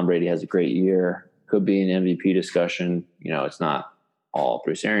 like, if Tom Brady has a great year, could be an MVP discussion. It's not all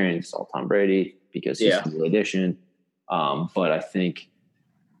Bruce Arians, it's all Tom Brady because he's a new addition. But I think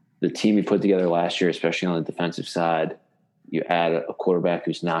the team he put together last year, especially on the defensive side, you add a quarterback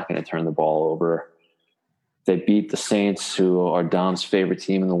who's not going to turn the ball over. They beat the Saints, who are Dom's favorite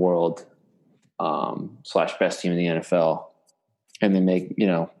team in the world, / best team in the NFL. And they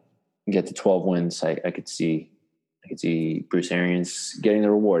get to 12 wins. I could see Bruce Arians getting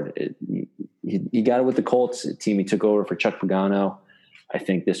the reward. He got it with the Colts, a team he took over for Chuck Pagano. I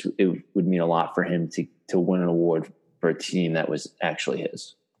think it would mean a lot for him to win an award for a team that was actually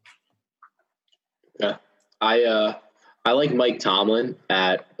his. Yeah, I like Mike Tomlin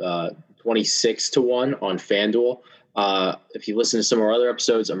at 26-1 on FanDuel. If you listen to some of our other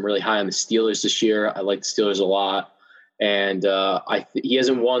episodes, I'm really high on the Steelers this year. I like the Steelers a lot. And he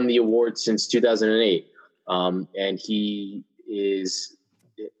hasn't won the award since 2008. And he's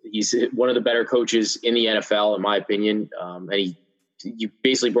one of the better coaches in the NFL, in my opinion. And he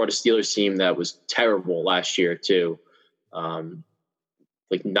basically brought a Steelers team that was terrible last year to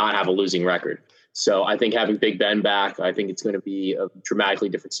not have a losing record. So I think having Big Ben back, I think it's going to be a dramatically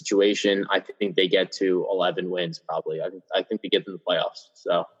different situation. I think they get to 11 wins probably. I think they get to the playoffs.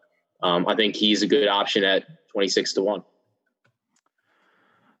 So I think he's a good option at 26-1.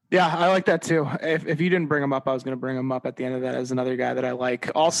 Yeah, I like that too. If you didn't bring him up, I was going to bring him up at the end of that as another guy that I like.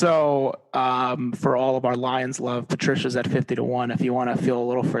 Also, for all of our Lions love, Patricia's at 50-1 if you want to feel a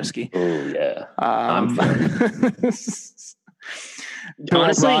little frisky. Oh, yeah.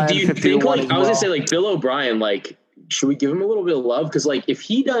 Honestly, do you think, like, I was going to say, well. like, Bill O'Brien, like, should we give him a little bit of love? Because, like, if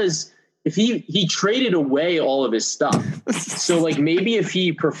he traded away all of his stuff. So, like, maybe if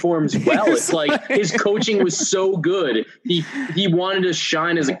he performs well, it's like his coaching was so good. He wanted to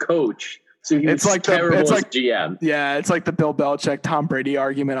shine as a coach. So he was terrible as GM. Yeah, it's like the Bill Belichick, Tom Brady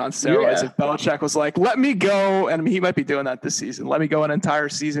argument on steroids. Yeah. If Belichick was like, let me go, and he might be doing that this season. Let me go an entire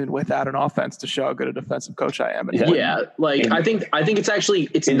season without an offense to show how good a defensive coach I am. Yeah, like I think it's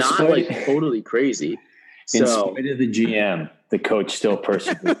not like totally crazy. In spite of the GM, the coach still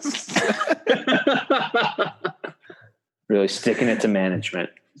perseveres. Really sticking it to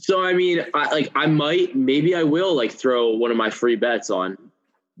management. So I mean, I will like throw one of my free bets on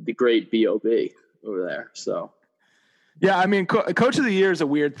the great B.O.B. over there. So yeah, I mean, coach of the year is a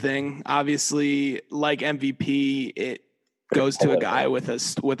weird thing. Obviously, like MVP, it goes to a guy with a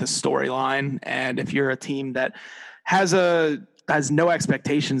storyline, and if you're a team that has no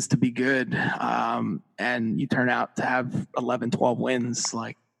expectations to be good, and you turn out to have 11, 12 wins,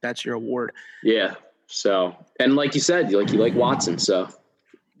 like that's your award. Yeah. So, and like you said, you like Watson. So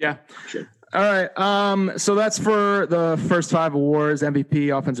yeah. Sure. All right. So that's for the first 5 awards: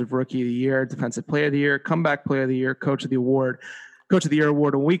 MVP, Offensive Rookie of the Year, Defensive Player of the Year, Comeback Player of the Year, Coach of the Year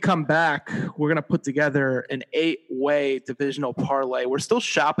award. When we come back, we're going to put together an 8-way divisional parlay. We're still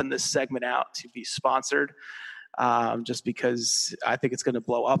shopping this segment out to be sponsored. Just because I think it's going to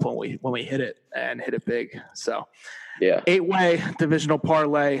blow up when we hit it and hit it big. So yeah, 8-way divisional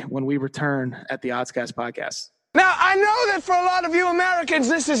parlay when we return at the Oddscast podcast. Now, I know that for a lot of you Americans,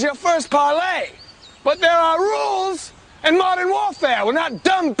 this is your first parlay, but there are rules in modern warfare. We're not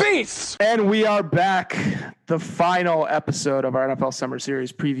dumb beasts. And we are back. The final episode of our NFL Summer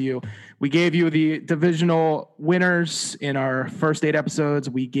Series preview. We gave you the divisional winners in our first 8 episodes.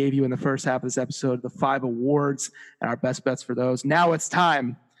 We gave you in the first half of this episode the 5 awards and our best bets for those. Now it's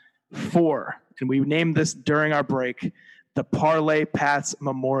time for, and we named this during our break, the Parlay Pats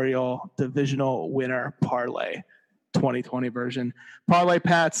Memorial Divisional Winner Parlay 2020 version. Parlay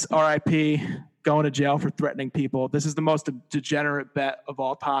Pats, RIP, going to jail for threatening people. This is the most degenerate bet of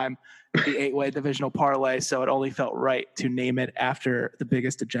all time, the 8-way divisional parlay, so it only felt right to name it after the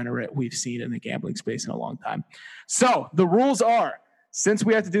biggest degenerate we've seen in the gambling space in a long time. So the rules are, since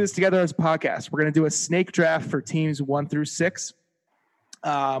we have to do this together as a podcast, we're going to do a snake draft for teams 1 through 6.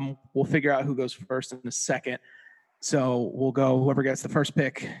 We'll figure out who goes first in a second. So we'll go, whoever gets the first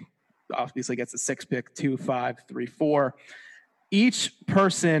pick obviously gets the 6th pick, 2, 5, 3, 4. Each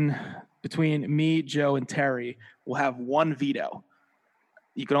person between me, Joe, and Terry will have 1 veto.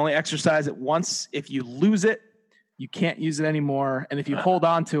 You can only exercise it once. If you lose it, you can't use it anymore. And if you hold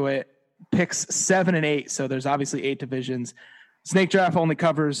on to it, picks 7 and 8. So there's obviously 8 divisions. Snake draft only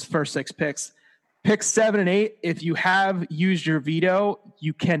covers first 6 picks. Picks 7 and 8. If you have used your veto,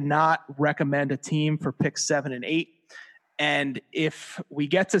 you cannot recommend a team for picks 7 and 8. And if we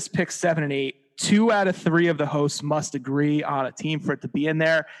get to pick 7 and 8, 2 out of 3 of the hosts must agree on a team for it to be in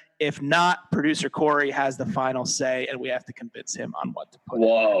there. If not, producer Corey has the final say, and we have to convince him on what to put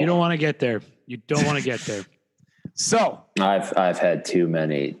in. You don't want to get there. You don't want to get there. So I've had too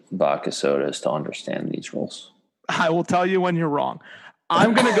many vodka sodas to understand these rules. I will tell you when you're wrong.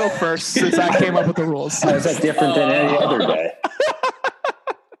 I'm going to go first since I came up with the rules. How is that different than any other day?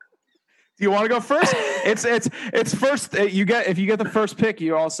 Do you want to go first? It's first. If you get the first pick,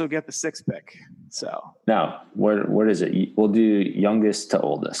 you also get the 6th pick. So no, what is it? We'll do youngest to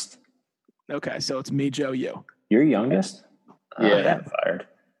oldest. Okay, so it's me, Joe, you. You're youngest? Yeah, I'm fired.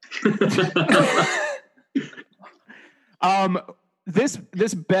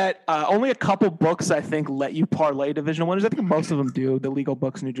 This bet, only a couple books I think let you parlay divisional winners. I think most of them do. The legal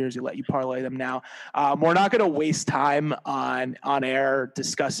books in New Jersey let you parlay them now. We're not going to waste time on air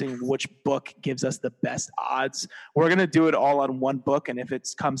discussing which book gives us the best odds. We're going to do it all on one book, and if it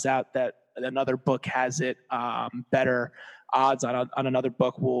comes out that another book has it better odds on another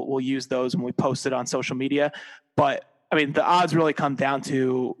book, we'll use those when we post it on social media. But I mean, the odds really come down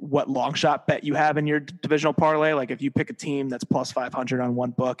to what long shot bet you have in your divisional parlay. Like if you pick a team that's plus 500 on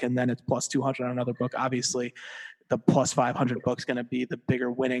one book and then it's plus 200 on another book, obviously the plus 500 book's going to be the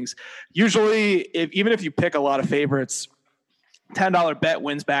bigger winnings. Usually, even if you pick a lot of favorites, $10 bet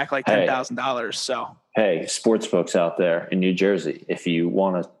wins back like $10,000. So, hey, sports books out there in New Jersey, if you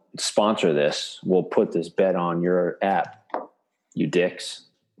want to sponsor this, we'll put this bet on your app, you dicks.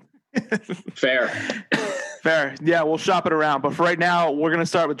 Fair. Fair. Yeah, we'll shop it around. But for right now, we're going to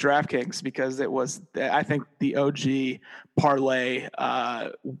start with DraftKings because it was, I think, the OG parlay.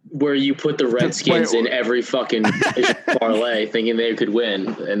 Where you put the Redskins in every fucking parlay thinking they could win,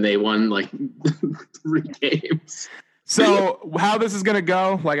 and they won like 3 games. So how this is going to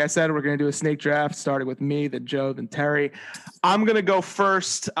go, like I said, we're going to do a snake draft starting with me, then Joe, then Terry. I'm going to go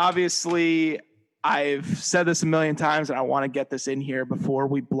first. Obviously, I've said this a million times, and I want to get this in here before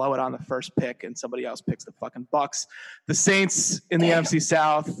we blow it on the first pick and somebody else picks the fucking Bucks. The Saints in the NFC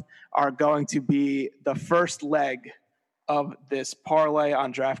South are going to be the first leg of this parlay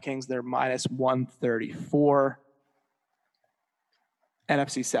on DraftKings. They're minus 134.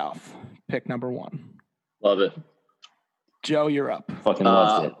 NFC South, pick number 1. Love it. Joe, you're up. Fucking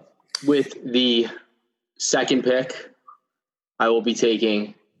loves it. With the second pick, I will be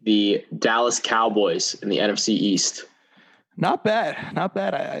taking the Dallas Cowboys in the NFC East. Not bad. Not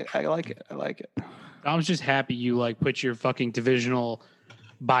bad. I like it. I like it. I was just happy you like put your fucking divisional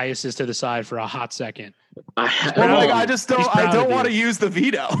biases to the side for a hot second. I don't want to use the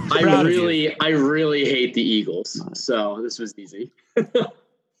veto. I really hate the Eagles. So this was easy.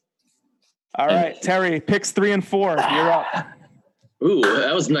 All right, Terry, picks 3 and 4. You're up. Ooh,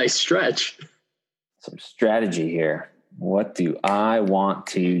 that was a nice stretch. Some strategy here. What do I want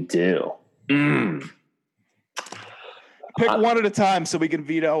to do? Pick one at a time so we can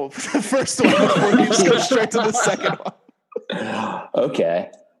veto the first one before we just go straight to the second one.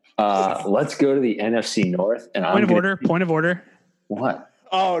 Okay. Let's go to the NFC North. And Point of order. What?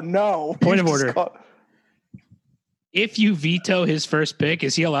 Oh, no. Point of order. If you veto his first pick,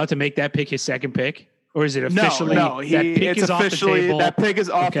 is he allowed to make that pick his second pick? Or is it officially that pick is off the table? That pick is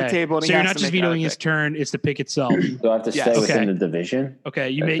off the table. And so you're not just vetoing his turn, it's the pick itself. Do I have to stay within the division?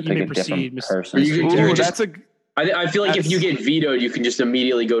 Okay, you may proceed, Mr. I feel like if you get vetoed, you can just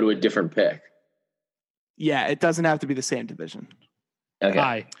immediately go to a different pick. Yeah, it doesn't have to be the same division.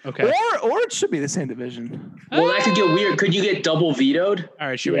 Okay. Okay. Or it should be the same division. Well, that could get weird. Could you get double vetoed? All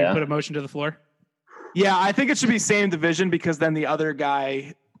right, should we put a motion to the floor? Yeah, I think it should be same division because then the other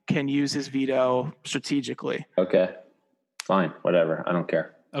guy can use his veto strategically. Okay. Fine. Whatever. I don't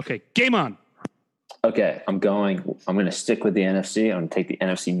care. Okay. Game on. Okay. I'm going to stick with the NFC. I'm going to take the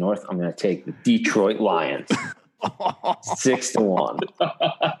NFC North. I'm going to take the Detroit Lions. 6-1.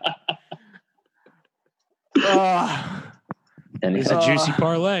 And it's a juicy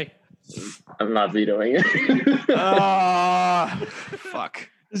parlay. I'm not vetoing it. Fuck.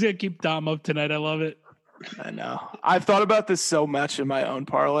 This is going to keep Dom up tonight. I love it. I know. I've thought about this so much in my own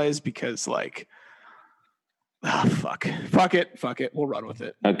parlays because, like, fuck it. We'll run with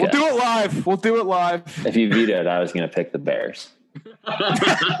it. Okay. We'll do it live. If you vetoed, I was going to pick the Bears.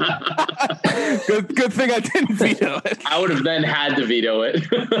 Good thing I didn't veto it. I would have then had to veto it.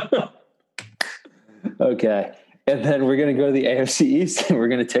 Okay. And then we're going to go to the AFC East and we're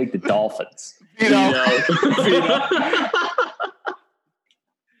going to take the Dolphins. Veto.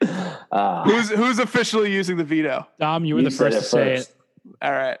 Who's officially using the veto? Dom, you were the first to say it.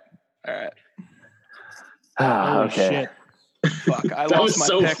 All right. Okay. Shit. Fuck, I that lost was my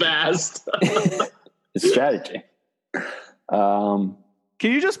so pick. fast. It's strategy. Can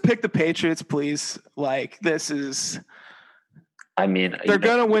you just pick the Patriots, please? Like, this is. I mean, they're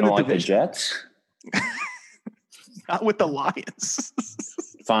gonna win the division. The Jets. Not with the Lions.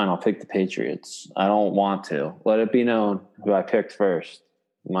 Fine, I'll pick the Patriots. I don't want to. Let it be known who I picked first.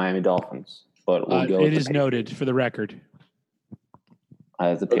 Miami Dolphins. But we'll go. It is noted for the record. I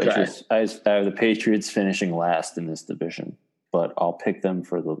have the Patriots. I have the Patriots finishing last in this division, but I'll pick them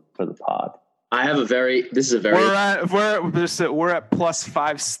for the pod. I have we're at plus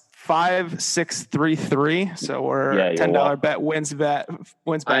 5.633. So we're $10 bet wins back.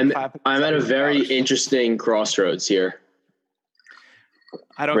 I'm at a very interesting crossroads here.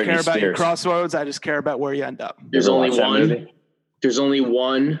 I don't care about your crossroads. I just care about where you end up. There's only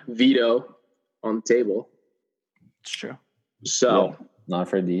one veto on the table. It's true. So not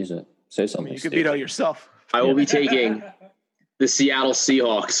afraid to use it. Say something. I mean, you could veto yourself. I will be taking the Seattle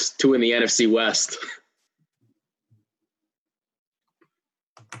Seahawks to win the NFC West.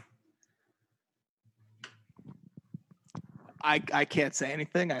 I can't say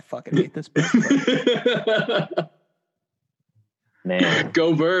anything. I fucking hate this pick. Man.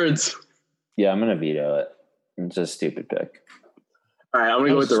 Go Birds. Yeah, I'm going to veto it. It's a stupid pick. All right, I'm going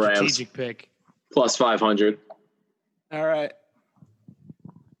to go with the Rams. Strategic pick. Plus 500. All right.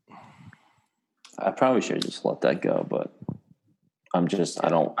 I probably should just let that go, but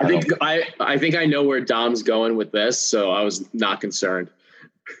I think I know where Dom's going with this, so I was not concerned.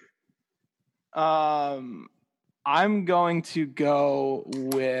 I'm going to go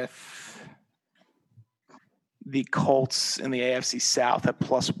with the Colts in the AFC South at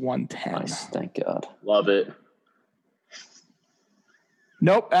plus 110. Nice, thank God. Love it.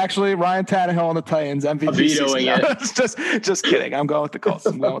 Nope, actually, Ryan Tannehill on the Titans MVP vetoing it. just kidding. I'm going with the Colts.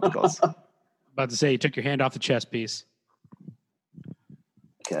 About to say you took your hand off the chess piece.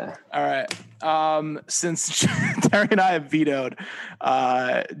 Okay. All right. Since Terry and I have vetoed,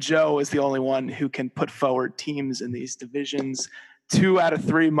 Joe is the only one who can put forward teams in these divisions. 2 out of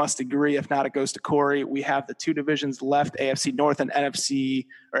 3 must agree. If not, it goes to Corey. We have the 2 divisions left: AFC North and NFC,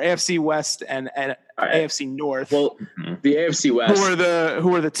 or AFC West and AFC North. Well, the AFC West. Who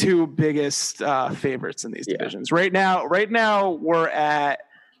are the 2 biggest favorites in these divisions right now? Right now, we're at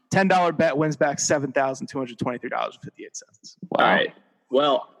 $10 bet wins back $7,223.58. Wow. All right.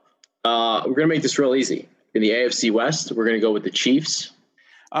 Well, we're gonna make this real easy. In the AFC West, we're gonna go with the Chiefs.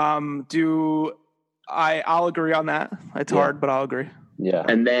 I'll agree on that. It's hard, but I'll agree. Yeah.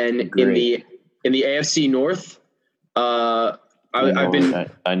 And then in the AFC North, I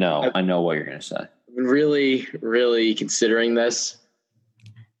know what you're gonna say. I've been really, really considering this,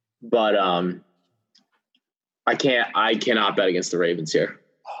 but I cannot bet against the Ravens here.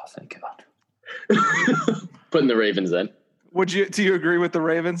 Oh, thank God. Putting the Ravens in. Do you agree with the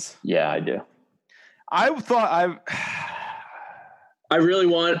Ravens? Yeah, I do. I thought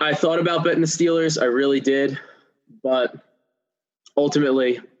about betting the Steelers. I really did. But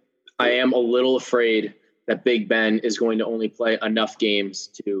ultimately, I am a little afraid that Big Ben is going to only play enough games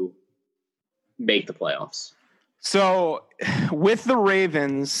to make the playoffs. So with the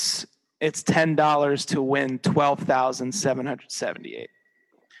Ravens, it's $10 to win $12,778.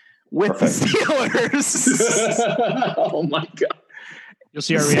 With the Steelers. Oh, my God. You'll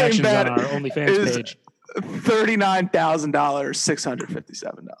see our reactions on our OnlyFans page. $39,000,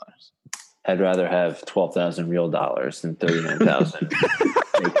 $657. I'd rather have 12,000 real dollars than 39,000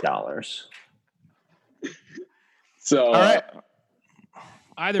 fake dollars. So, all right.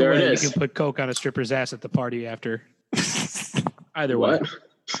 Either way, you can put Coke on a stripper's ass at the party after. Either way.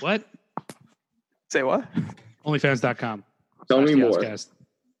 What? Say what? OnlyFans.com. Tell me more.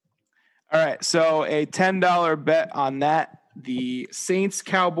 All right. So a $10 bet on that. The Saints,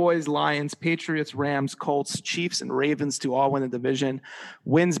 Cowboys, Lions, Patriots, Rams, Colts, Chiefs, and Ravens to all win the division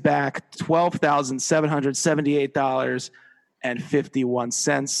wins back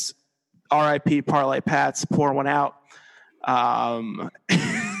 $12,778.51. RIP Parlay Pats, pour one out.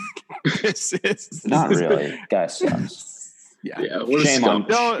 This is not really. Guy sucks. Yeah.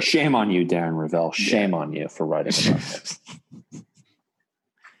 Shame on you, Darren Ravel. Shame on you for writing about this.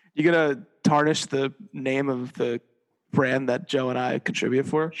 You gonna tarnish the name of the brand that Joe and I contribute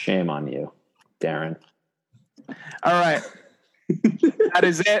for? Shame on you, Darren. All right. That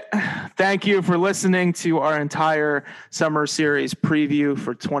is it. Thank you for listening to our entire summer series preview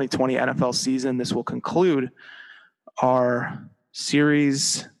for 2020 NFL season. This will conclude our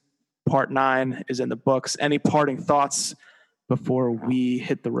series. Part 9 is in the books. Any parting thoughts before we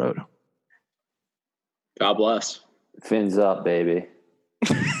hit the road? God bless. Fins up, baby.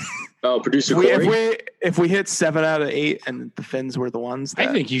 Oh, producer Corey. If we hit 7 out of 8 and the Finns were the ones I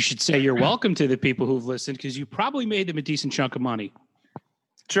think you should say you're welcome to the people who've listened because you probably made them a decent chunk of money.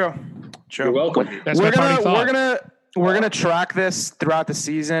 True. You're welcome. We're gonna track this throughout the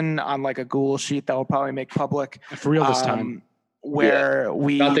season on like a Google sheet that we'll probably make public. For real this time. Where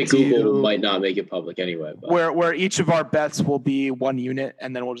we not that Google might not make it public anyway. But. Where each of our bets will be one unit,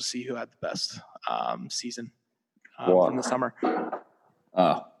 and then we'll just see who had the best season in the summer.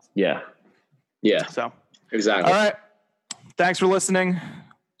 Yeah. So exactly. All right. Thanks for listening.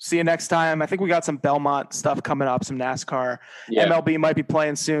 See you next time. I think we got some Belmont stuff coming up, some NASCAR. Yeah. MLB might be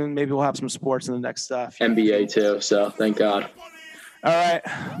playing soon. Maybe we'll have some sports in the next stuff. NBA too. So thank God. All right.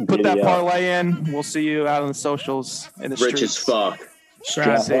 Put that parlay in. We'll see you out on the socials in the streets. Rich as fuck.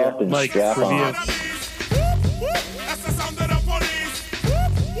 Strap up and strap on.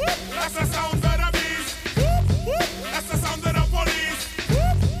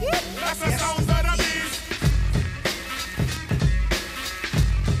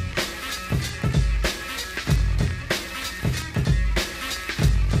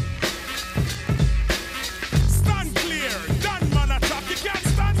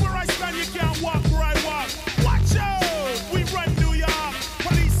 Watch out! We run New York.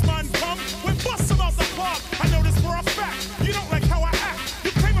 Policeman come, we bust them out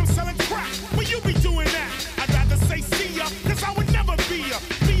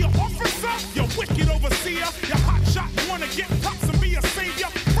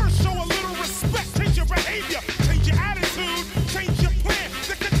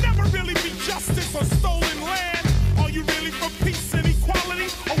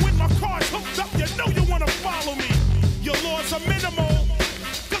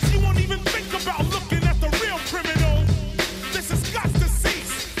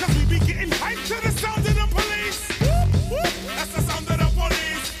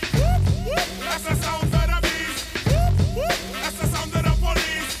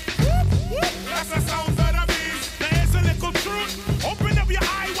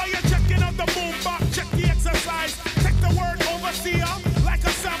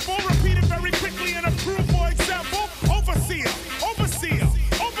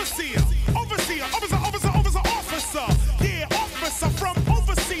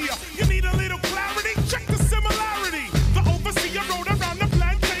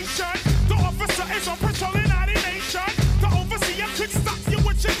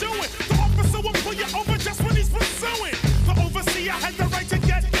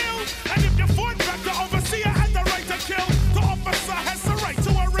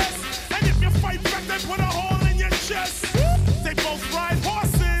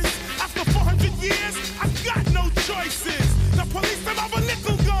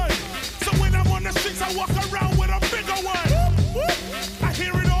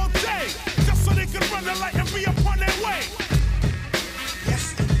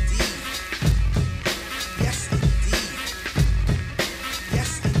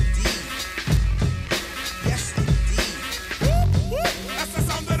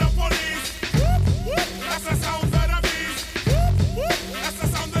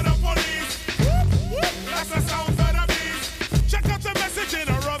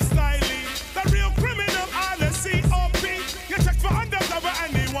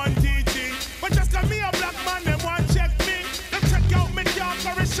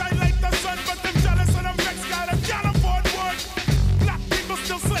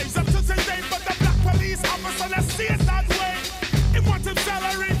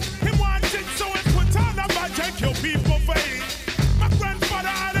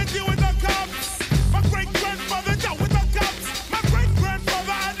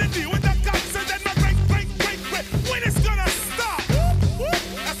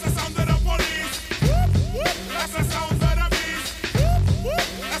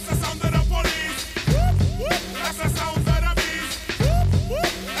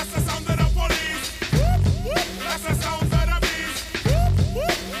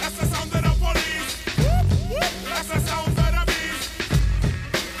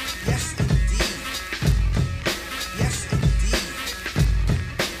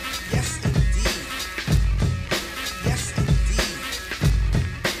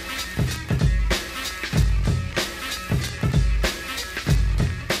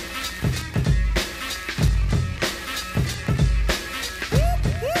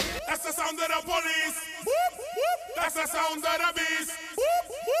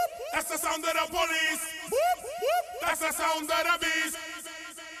the sound of the beast.